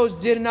 Their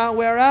clothes did not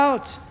wear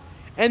out,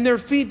 and their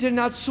feet did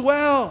not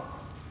swell.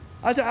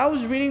 I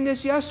was reading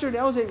this yesterday.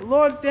 I was like,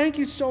 Lord, thank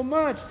you so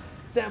much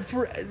that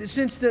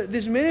since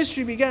this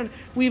ministry began,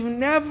 we've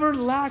never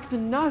lacked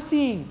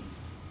nothing.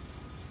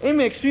 It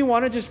makes me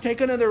want to just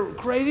take another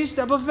crazy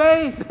step of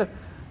faith.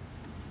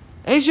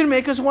 And it should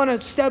make us want to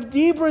step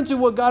deeper into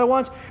what God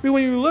wants. I mean,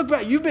 when you look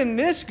back, you've been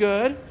this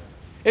good.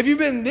 If you've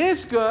been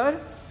this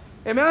good,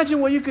 imagine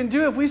what you can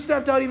do if we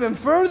stepped out even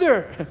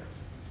further.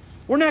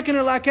 We're not going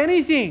to lack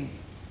anything.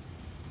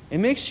 It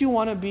makes you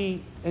want to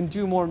be and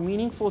do more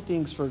meaningful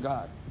things for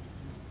God.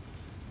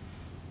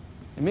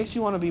 It makes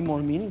you want to be more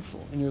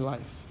meaningful in your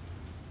life.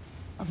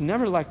 I've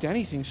never lacked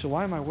anything, so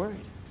why am I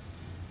worried?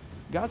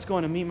 God's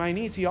going to meet my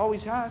needs. He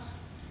always has.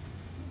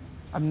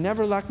 I've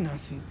never lacked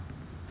nothing.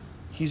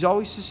 He's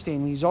always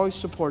sustained me. He's always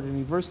supported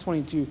me. Verse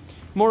 22.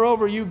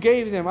 Moreover, you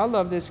gave them, I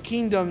love this,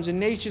 kingdoms and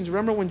nations.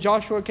 Remember when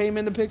Joshua came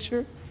in the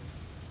picture?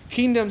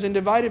 Kingdoms, and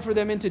divided for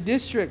them into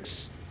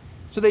districts.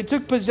 So they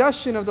took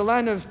possession of the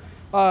land of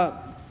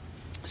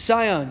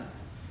Sion.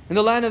 In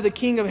the land of the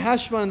king of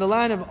Heshbon, in the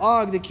land of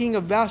Og, the king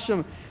of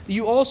Bashan,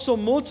 you also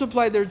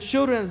multiplied their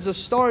children as the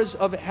stars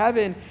of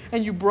heaven,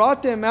 and you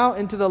brought them out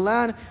into the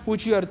land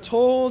which you had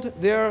told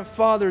their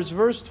fathers.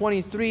 Verse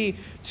 23,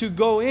 to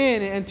go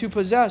in and to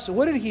possess.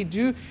 What did he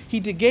do?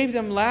 He gave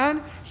them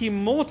land, he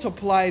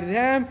multiplied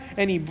them,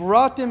 and he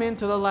brought them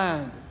into the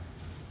land.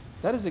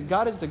 God is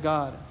the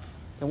God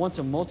that wants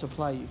to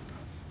multiply you.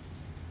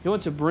 He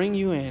wants to bring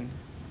you in, and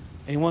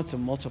he wants to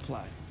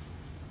multiply.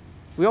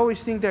 We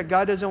always think that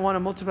God doesn't want to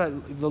multiply.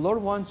 The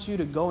Lord wants you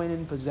to go in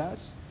and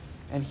possess,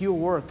 and He'll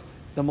work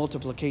the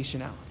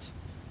multiplication out.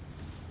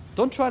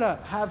 Don't try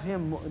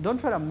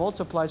to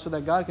multiply so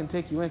that God can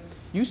take you in.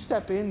 You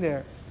step in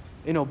there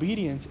in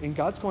obedience, and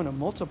God's going to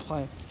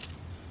multiply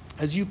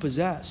as you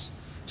possess.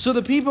 So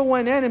the people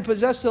went in and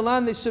possessed the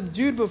land. They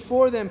subdued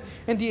before them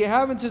and the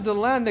inhabitants of the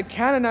land, the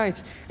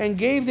Canaanites, and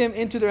gave them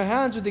into their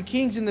hands with the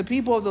kings and the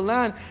people of the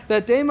land,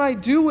 that they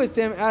might do with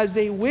them as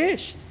they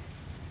wished.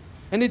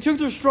 And they took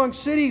their strong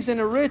cities and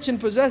the rich, and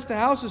possessed the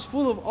houses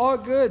full of all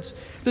goods,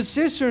 the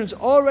cisterns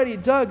already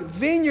dug,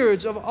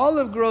 vineyards of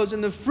olive groves,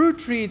 and the fruit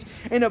trees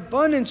in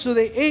abundance. So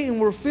they ate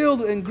and were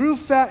filled and grew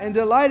fat and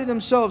delighted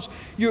themselves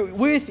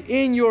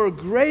within your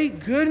great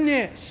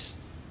goodness.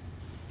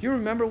 Do you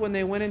remember when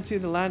they went into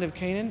the land of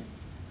Canaan?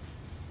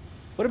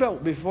 What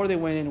about before they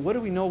went in? What do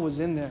we know was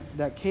in there?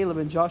 That Caleb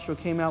and Joshua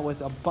came out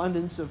with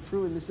abundance of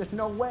fruit, and they said,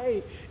 no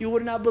way, you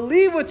would not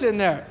believe what's in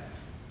there.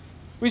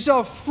 We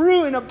saw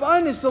fruit in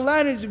abundance. The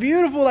land is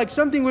beautiful, like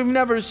something we've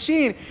never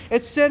seen.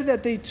 It said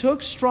that they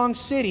took strong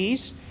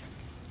cities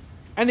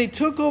and they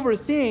took over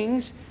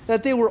things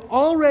that they were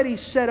already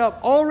set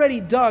up, already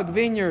dug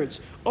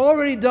vineyards,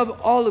 already dug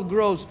olive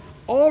groves,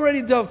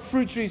 already dug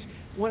fruit trees.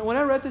 When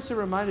I read this, it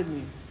reminded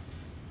me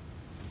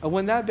of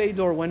when that bay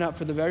door went up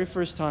for the very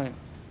first time.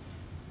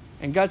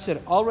 And God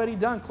said, already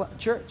done,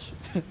 church.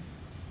 You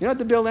don't have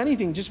to build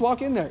anything. Just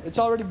walk in there. It's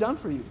already done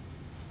for you.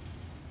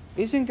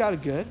 Isn't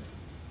God good?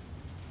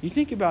 You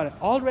think about it,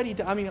 already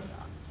done. I mean,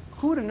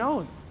 who would have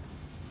known?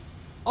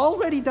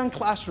 Already done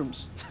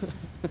classrooms.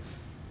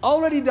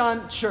 Already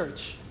done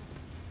church.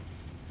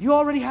 You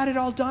already had it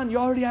all done. You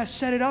already had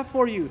set it up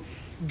for you.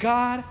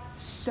 God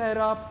set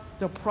up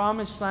the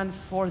promised land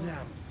for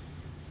them.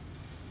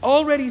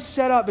 Already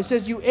set up. It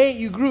says you ate,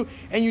 you grew,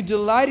 and you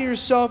delighted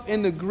yourself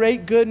in the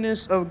great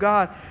goodness of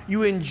God.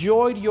 You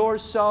enjoyed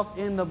yourself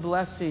in the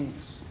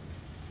blessings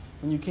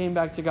when you came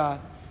back to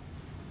God.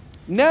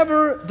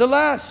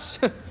 Nevertheless,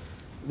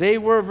 they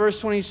were, verse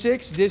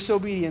 26,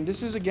 disobedient.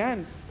 This is,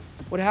 again,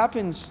 what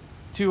happens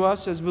to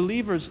us as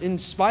believers. In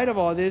spite of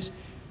all this,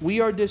 we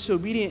are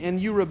disobedient. And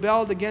you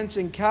rebelled against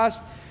and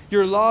cast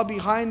your law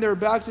behind their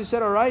backs. They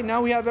said, all right,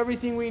 now we have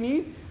everything we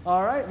need.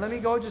 All right, let me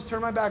go just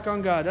turn my back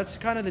on God. That's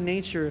kind of the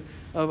nature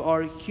of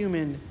our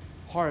human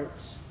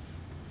hearts.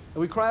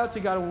 And we cry out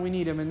to God when we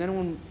need Him. And then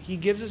when He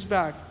gives us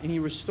back and He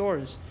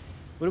restores,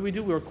 what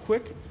do? We're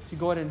quick to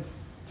go ahead and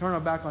turn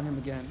our back on Him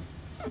again.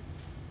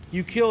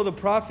 You killed the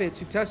prophets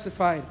who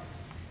testified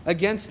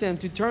against them,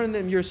 to turn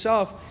them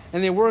yourself,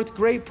 and they worked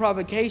great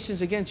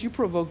provocations against you.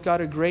 Provoked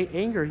God a great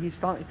anger.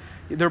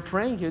 They're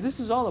praying here. This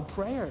is all a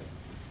prayer.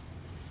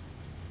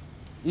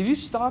 If you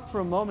stop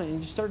for a moment and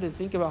you started to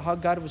think about how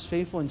God was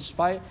faithful in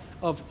spite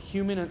of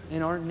human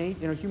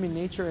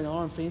nature and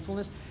our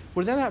unfaithfulness,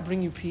 would that not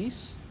bring you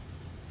peace?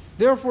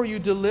 Therefore you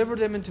delivered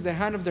them into the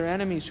hand of their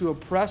enemies who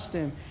oppressed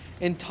them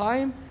in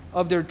time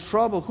of their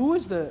trouble. Who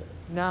is the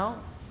now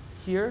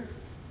here?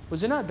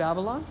 Was it not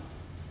Babylon?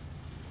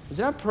 Was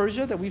it not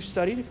Persia that we've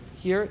studied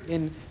here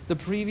in the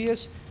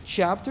previous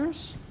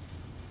chapters?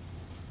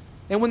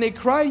 And when they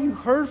cried, you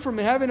heard from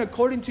heaven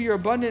according to your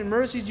abundant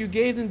mercies. You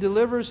gave them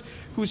deliverers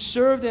who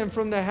served them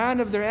from the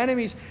hand of their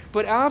enemies.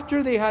 But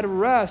after they had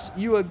rest,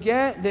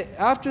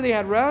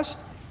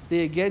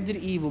 they again did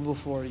evil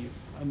before you.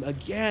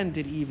 Again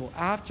did evil.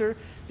 After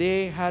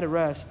they had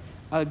rest,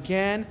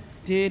 again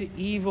did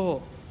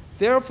evil.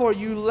 Therefore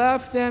you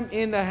left them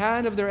in the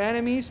hand of their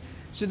enemies,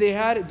 so they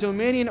had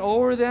dominion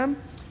over them.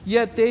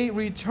 Yet they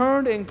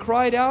returned and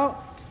cried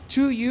out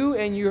to you,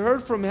 and you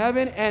heard from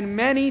heaven, and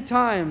many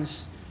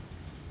times,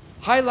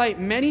 highlight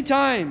many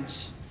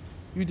times,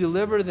 you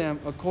deliver them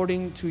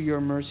according to your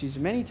mercies.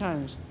 Many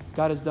times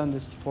God has done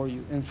this for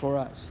you and for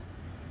us.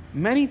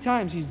 Many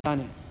times He's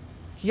done it.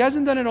 He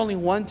hasn't done it only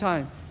one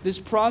time. This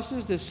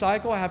process, this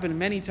cycle happened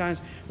many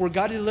times where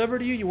God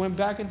delivered you, you went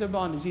back into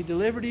bondage. He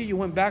delivered you, you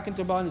went back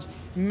into bondage.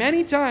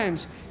 Many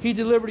times He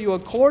delivered you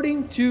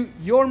according to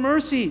your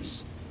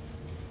mercies.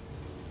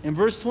 In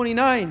verse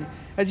 29,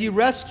 as He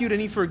rescued and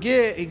He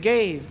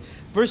gave.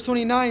 Verse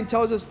 29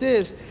 tells us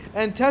this,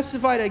 and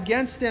testified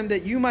against them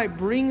that you might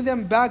bring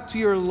them back to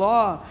your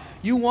law.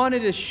 You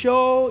wanted to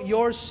show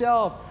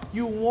yourself.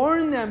 You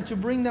warned them to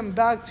bring them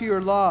back to your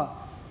law.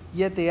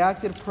 Yet they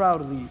acted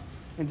proudly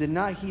and did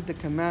not heed the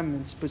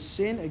commandments, but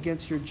sinned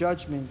against your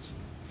judgments,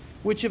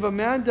 which if a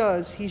man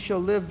does, he shall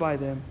live by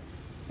them.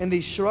 And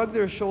they shrug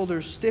their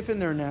shoulders, stiffen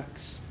their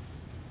necks.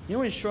 You know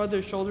what shrug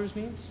their shoulders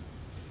means?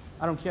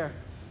 I don't care.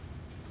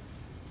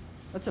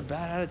 That's a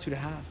bad attitude to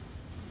have.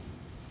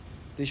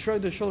 They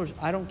shrug their shoulders.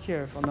 I don't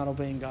care if I'm not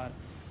obeying God.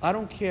 I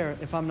don't care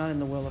if I'm not in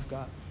the will of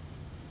God.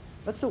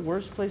 That's the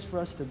worst place for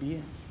us to be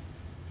in.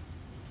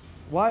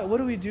 Why? What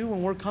do we do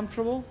when we're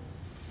comfortable?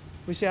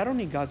 We say, I don't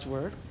need God's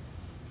word.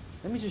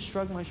 Let me just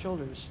shrug my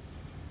shoulders.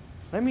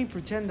 Let me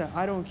pretend that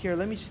I don't care.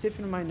 Let me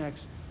stiffen my neck,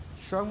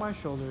 shrug my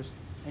shoulders,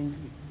 and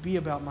be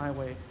about my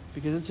way.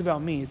 Because it's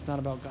about me. It's not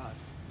about God.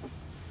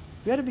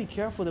 We got to be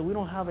careful that we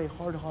don't have a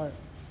hard heart.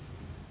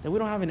 That we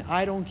don't have an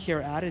I don't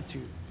care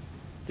attitude.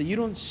 That you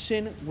don't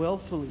sin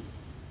willfully.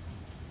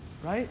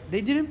 Right?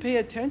 They didn't pay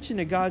attention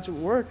to God's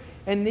word.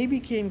 And they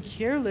became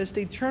careless.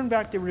 They turned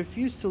back. They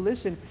refused to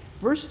listen.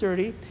 Verse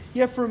 30,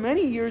 yet for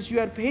many years you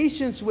had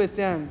patience with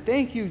them.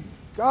 Thank you,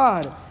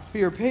 God, for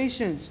your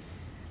patience.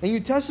 And you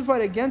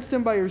testified against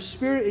them by your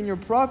Spirit and your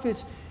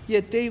prophets,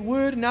 yet they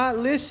would not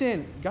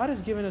listen. God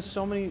has given us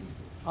so many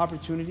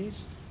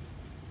opportunities.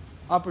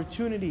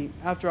 Opportunity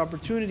after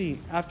opportunity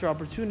after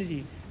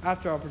opportunity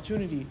after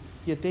opportunity,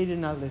 yet they did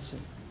not listen.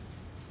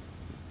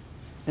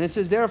 And it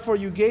says, therefore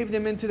you gave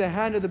them into the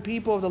hand of the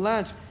people of the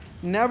lands.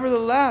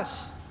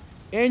 Nevertheless,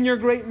 in your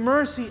great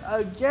mercy,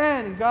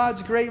 again,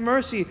 God's great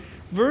mercy.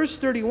 Verse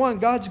 31,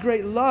 God's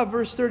great love.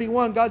 Verse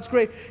 31, God's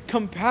great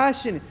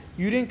compassion.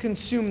 You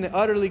didn't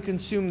utterly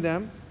consume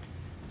them.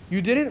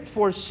 You didn't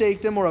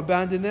forsake them or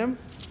abandon them.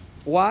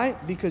 Why?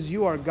 Because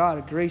you are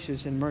God,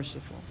 gracious and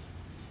merciful.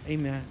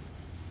 Amen.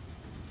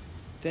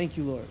 Thank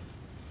you, Lord.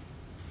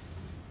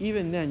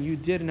 Even then, you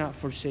did not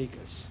forsake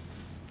us.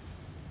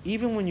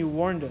 Even when you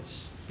warned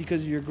us,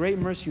 because of your great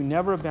mercy, you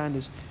never abandoned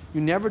us.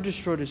 You never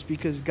destroyed us,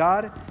 because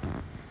God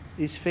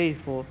is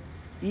faithful,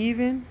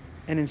 even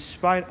and in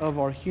spite of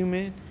our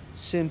human,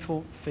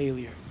 sinful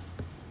failure.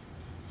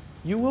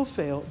 You will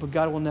fail, but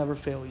God will never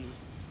fail you.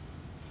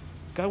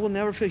 God will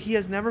never fail. He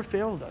has never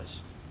failed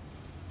us.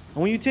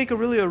 And when you take a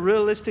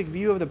realistic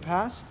view of the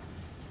past,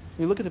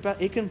 you look at the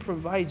past, it can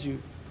provide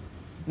you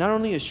not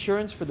only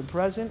assurance for the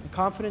present,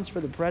 confidence for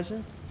the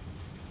present,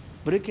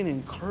 but it can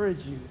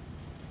encourage you.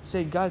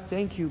 Say, God,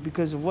 thank you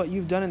because of what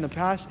you've done in the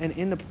past, and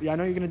I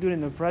know you're going to do it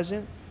in the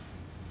present,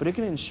 but it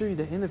can ensure you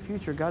that in the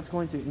future, God's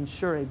going to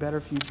ensure a better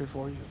future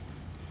for you.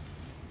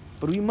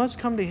 But we must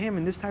come to Him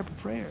in this type of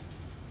prayer.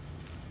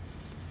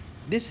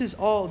 This is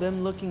all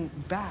them looking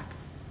back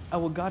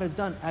at what God has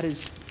done, at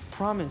His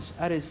promise,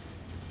 at His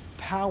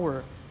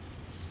power.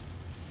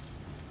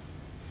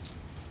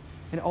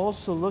 And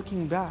also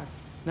looking back,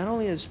 not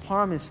only at His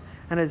promise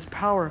and His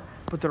power,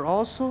 but they're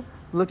also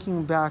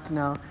looking back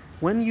now.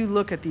 When you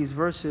look at these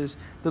verses,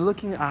 they're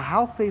looking at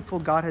how faithful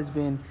God has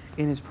been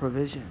in His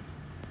provision.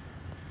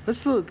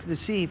 Let's look to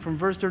see from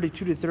verse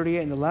 32 to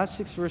 38 in the last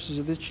 6 verses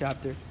of this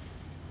chapter,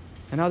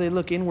 and how they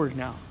look inward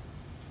now.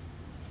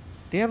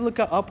 They have looked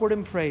upward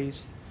in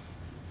praise,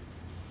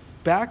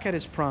 back at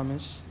His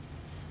promise.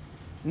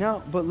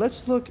 Now, but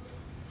let's look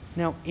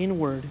now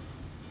inward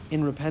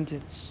in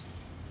repentance,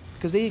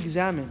 because they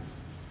examine.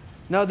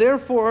 Now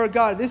therefore,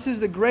 God, this is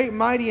the great,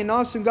 mighty, and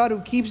awesome God who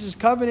keeps His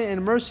covenant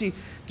and mercy.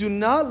 Do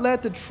not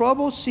let the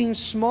trouble seem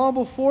small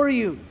before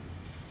you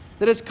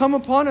that has come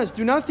upon us.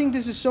 Do not think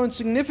this is so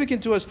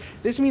insignificant to us.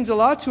 This means a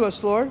lot to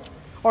us, Lord.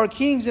 Our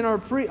kings and our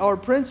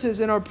princes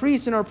and our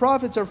priests and our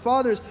prophets, our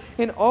fathers,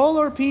 and all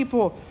our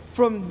people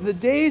from the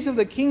days of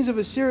the kings of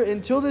Assyria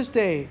until this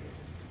day.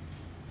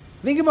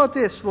 Think about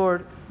this,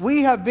 Lord.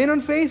 We have been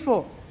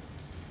unfaithful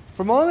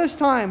from all this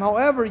time.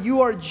 However,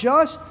 you are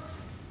just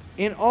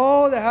in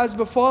all that has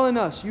befallen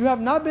us. You have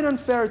not been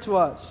unfair to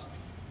us.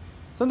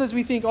 Sometimes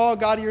we think, oh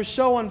God, you're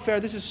so unfair.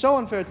 This is so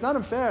unfair. It's not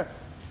unfair.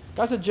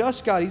 God's a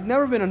just God. He's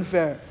never been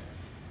unfair.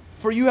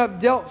 For you have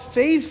dealt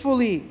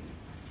faithfully,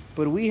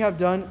 but we have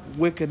done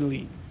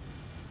wickedly.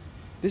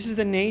 This is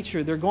the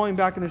nature. They're going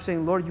back and they're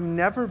saying, Lord, you've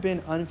never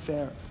been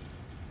unfair.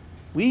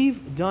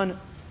 We've done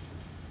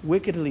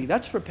wickedly.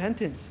 That's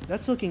repentance.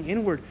 That's looking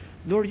inward.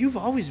 Lord, you've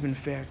always been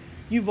fair.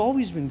 You've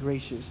always been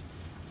gracious.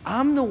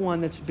 I'm the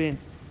one that's been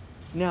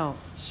now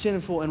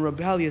sinful and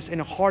rebellious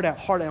and hard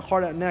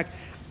at neck.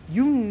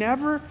 You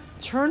never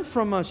turned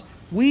from us.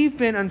 We've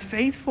been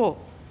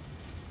unfaithful.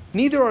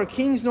 Neither our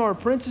kings, nor our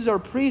princes, our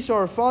priests, or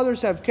our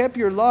fathers have kept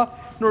your law,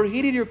 nor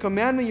heeded your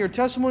commandment, your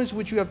testimonies,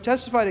 which you have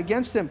testified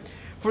against them.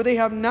 For they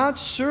have not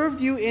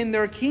served you in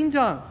their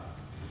kingdom.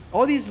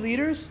 All these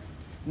leaders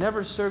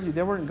never served you.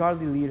 They weren't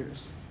godly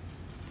leaders.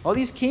 All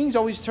these kings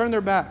always turned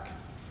their back.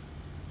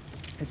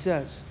 It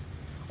says,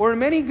 or in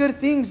many good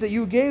things that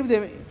you gave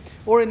them,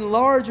 or in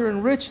large or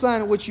in rich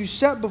land which you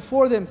set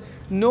before them,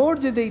 nor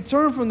did they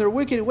turn from their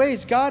wicked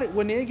ways. God,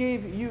 when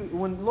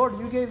Lord,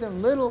 you gave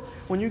them little,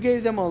 when you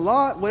gave them a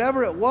lot,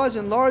 whatever it was,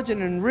 in large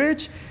and in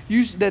rich,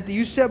 that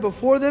you set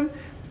before them,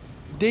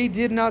 they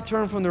did not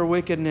turn from their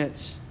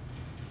wickedness.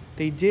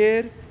 They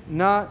did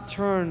not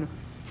turn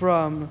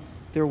from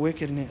their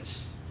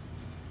wickedness.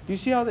 Do you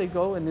see how they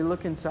go and they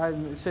look inside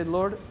and they say,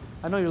 Lord,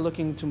 I know you're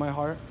looking into my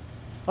heart.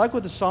 I like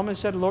what the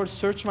psalmist said, Lord,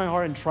 search my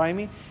heart and try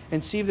me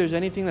and see if there's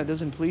anything that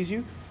doesn't please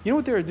you. You know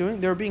what they were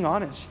doing? They were being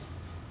honest.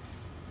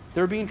 They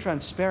were being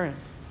transparent.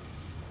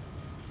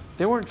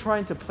 They weren't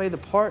trying to play the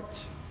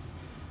part.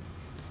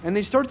 And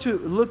they start to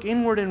look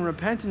inward in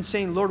repentance,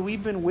 saying, Lord,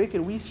 we've been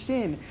wicked, we've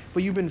sinned,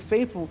 but you've been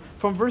faithful.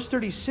 From verse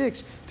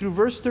 36 through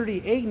verse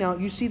 38 now,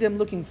 you see them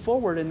looking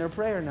forward in their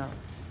prayer now.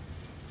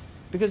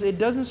 Because it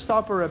doesn't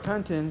stop at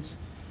repentance.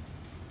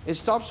 It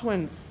stops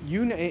when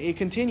it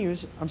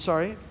continues. I'm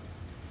sorry.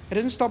 It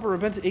doesn't stop at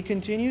repentance. It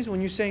continues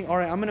when you're saying, all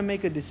right, I'm going to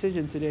make a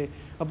decision today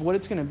of what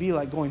it's going to be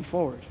like going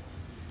forward.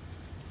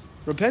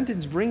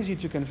 Repentance brings you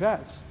to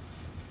confess.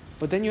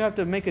 But then you have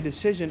to make a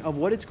decision of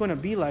what it's going to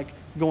be like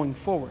going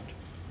forward.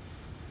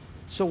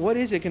 So what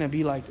is it going to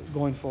be like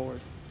going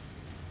forward?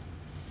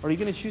 Are you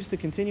going to choose to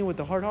continue with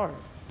the hard heart?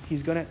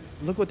 He's going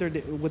to look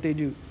what they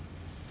do.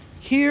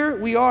 Here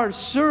we are,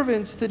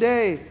 servants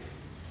today.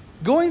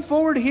 Going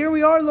forward, here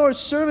we are, Lord,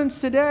 servants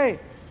today.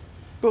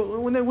 But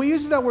when we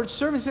use that word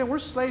servants, we're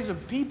slaves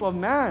of people, of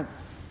man.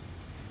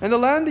 And the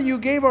land that you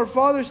gave our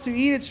fathers to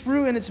eat its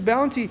fruit and its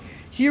bounty,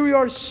 here we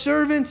are,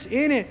 servants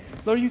in it.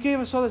 Lord, you gave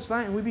us all this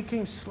land and we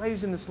became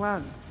slaves in this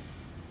land.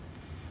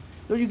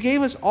 Lord, you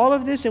gave us all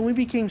of this and we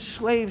became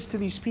slaves to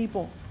these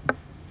people.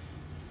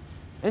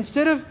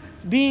 Instead of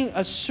being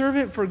a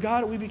servant for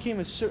God, we became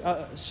a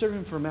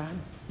servant for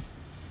man.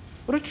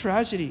 What a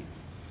tragedy.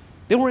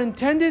 They were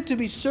intended to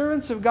be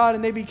servants of God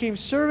and they became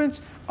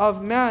servants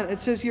of man. It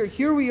says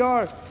here we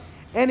are,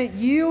 and it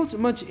yields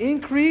much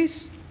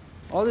increase.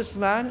 All this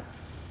land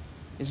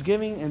is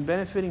giving and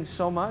benefiting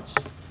so much,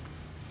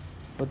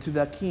 but to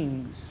the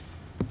kings.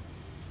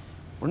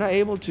 We're not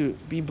able to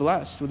be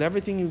blessed with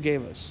everything you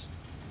gave us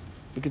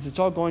because it's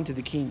all going to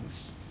the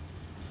kings.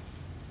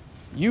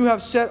 You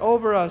have set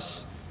over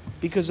us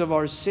because of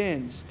our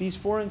sins. These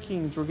foreign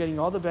kings were getting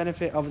all the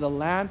benefit of the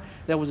land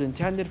that was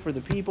intended for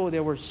the people. They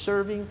were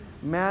serving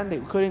man. They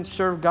couldn't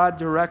serve God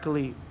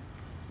directly.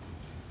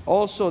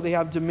 Also, they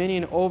have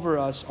dominion over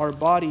us, our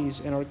bodies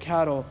and our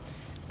cattle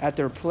at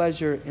their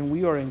pleasure, and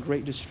we are in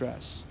great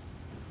distress.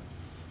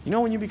 You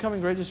know when you become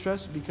in great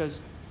distress? Because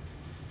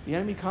the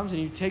enemy comes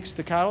and he takes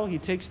the cattle, he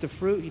takes the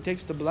fruit, he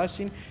takes the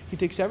blessing, he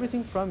takes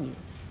everything from you.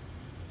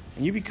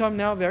 And you become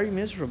now very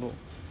miserable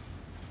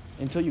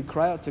until you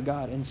cry out to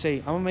God and say,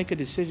 I'm going to make a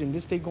decision.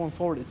 This day going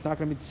forward, it's not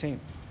going to be the same.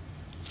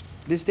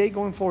 This day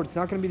going forward, it's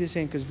not going to be the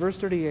same. Because verse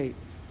 38,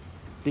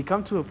 they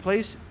come to a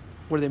place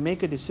where they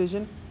make a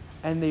decision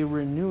and they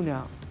renew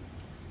now.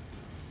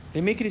 They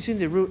make a decision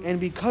to renew. And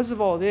because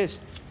of all this,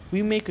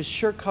 we make a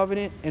sure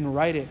covenant and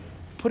write it.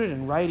 Put it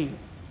in writing.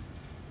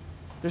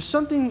 There's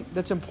something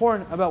that's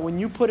important about when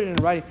you put it in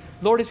writing.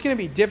 Lord, it's going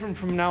to be different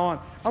from now on.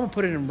 I'm going to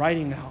put it in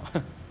writing now.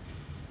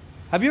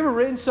 Have you ever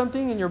written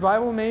something in your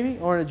Bible maybe,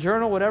 or in a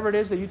journal, whatever it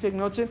is that you take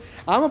notes in?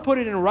 I'm going to put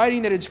it in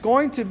writing that it's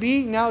going to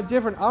be now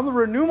different. I'm going to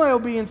renew my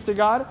obedience to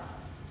God.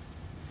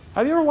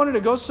 Have you ever wanted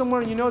to go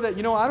somewhere and you know that,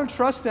 I don't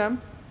trust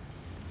them.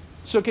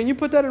 So can you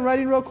put that in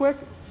writing real quick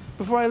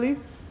before I leave?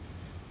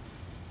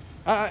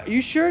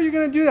 You sure you're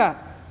going to do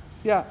that?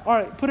 Yeah, all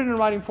right, put it in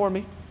writing for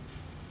me.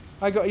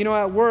 I go,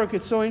 at work,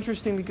 it's so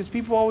interesting because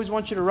people always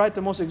want you to write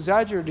the most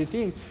exaggerated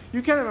things.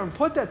 You can't even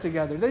put that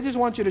together. They just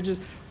want you to just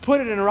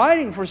put it in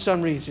writing for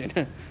some reason.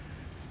 You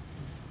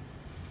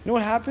know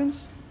what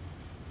happens?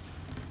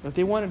 That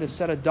they wanted to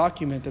set a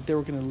document that they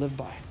were going to live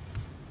by.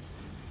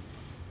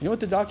 You know what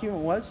the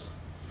document was?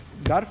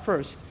 God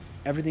first,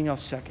 everything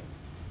else second.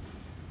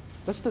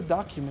 That's the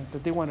document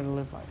that they wanted to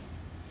live by.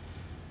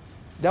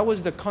 That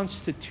was the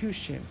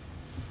constitution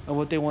of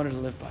what they wanted to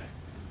live by.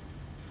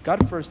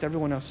 God first,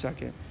 everyone else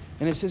second.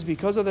 And it says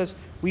because of this,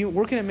 we're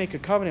going to make a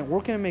covenant. We're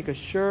going to make a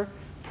sure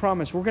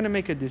promise. We're going to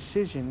make a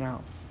decision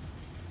now.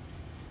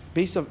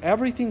 Based on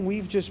everything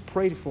we've just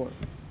prayed for.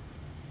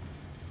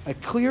 A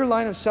clear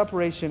line of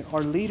separation.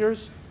 Our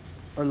leaders,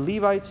 our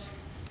Levites,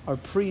 our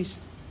priests,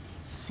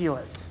 seal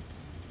it.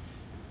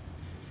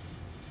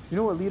 You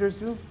know what leaders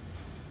do?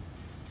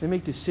 They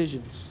make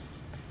decisions.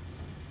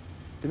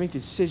 They make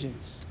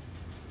decisions.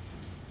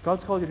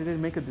 God's called you today to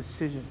make a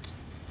decision.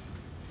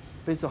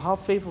 Based on how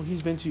faithful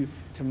He's been to you,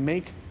 to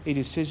make a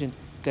decision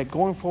that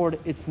going forward,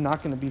 it's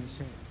not going to be the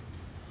same.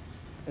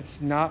 It's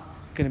not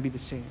going to be the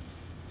same.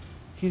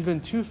 He's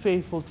been too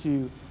faithful to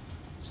you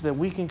so that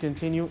we can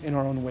continue in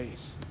our own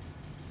ways.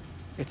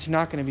 It's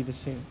not going to be the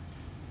same.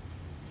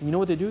 And you know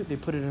what they do? They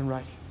put it in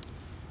writing.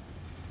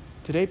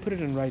 Today, put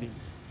it in writing.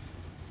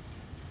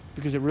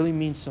 Because it really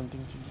means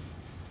something to you.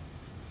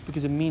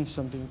 Because it means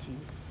something to you.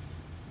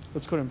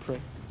 Let's go ahead and pray.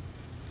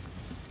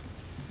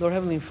 Lord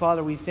Heavenly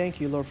Father, we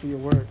thank you, Lord, for your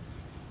word.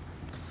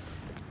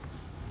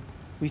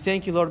 We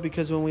thank you, Lord,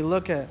 because when we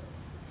look at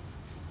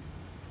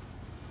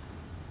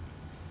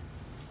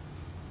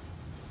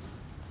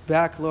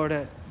back, Lord,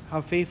 at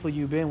how faithful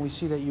you've been, we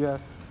see that you have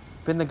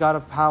been the God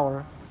of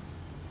power,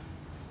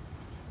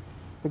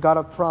 the God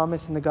of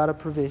promise, and the God of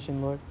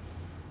provision, Lord.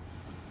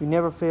 You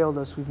never failed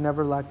us. We've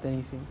never lacked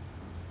anything.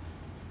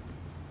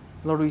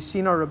 Lord, we've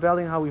seen our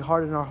rebellion, how we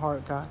hardened our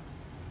heart, God.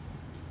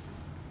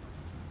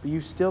 But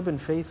you've still been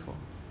faithful.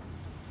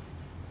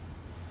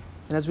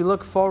 And as we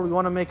look forward, we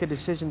want to make a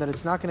decision that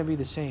it's not going to be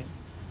the same.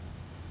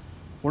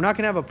 We're not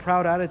going to have a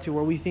proud attitude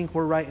where we think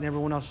we're right and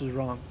everyone else is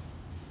wrong.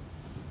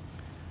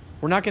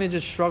 We're not going to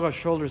just shrug our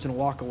shoulders and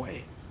walk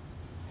away.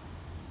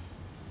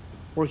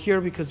 We're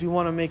here because we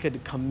want to make a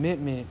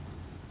commitment,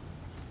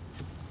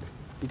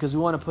 because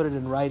we want to put it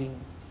in writing.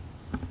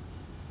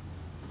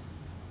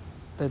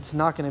 That's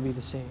not going to be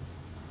the same.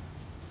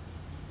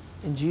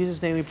 In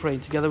Jesus' name we pray.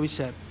 Together we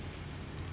said.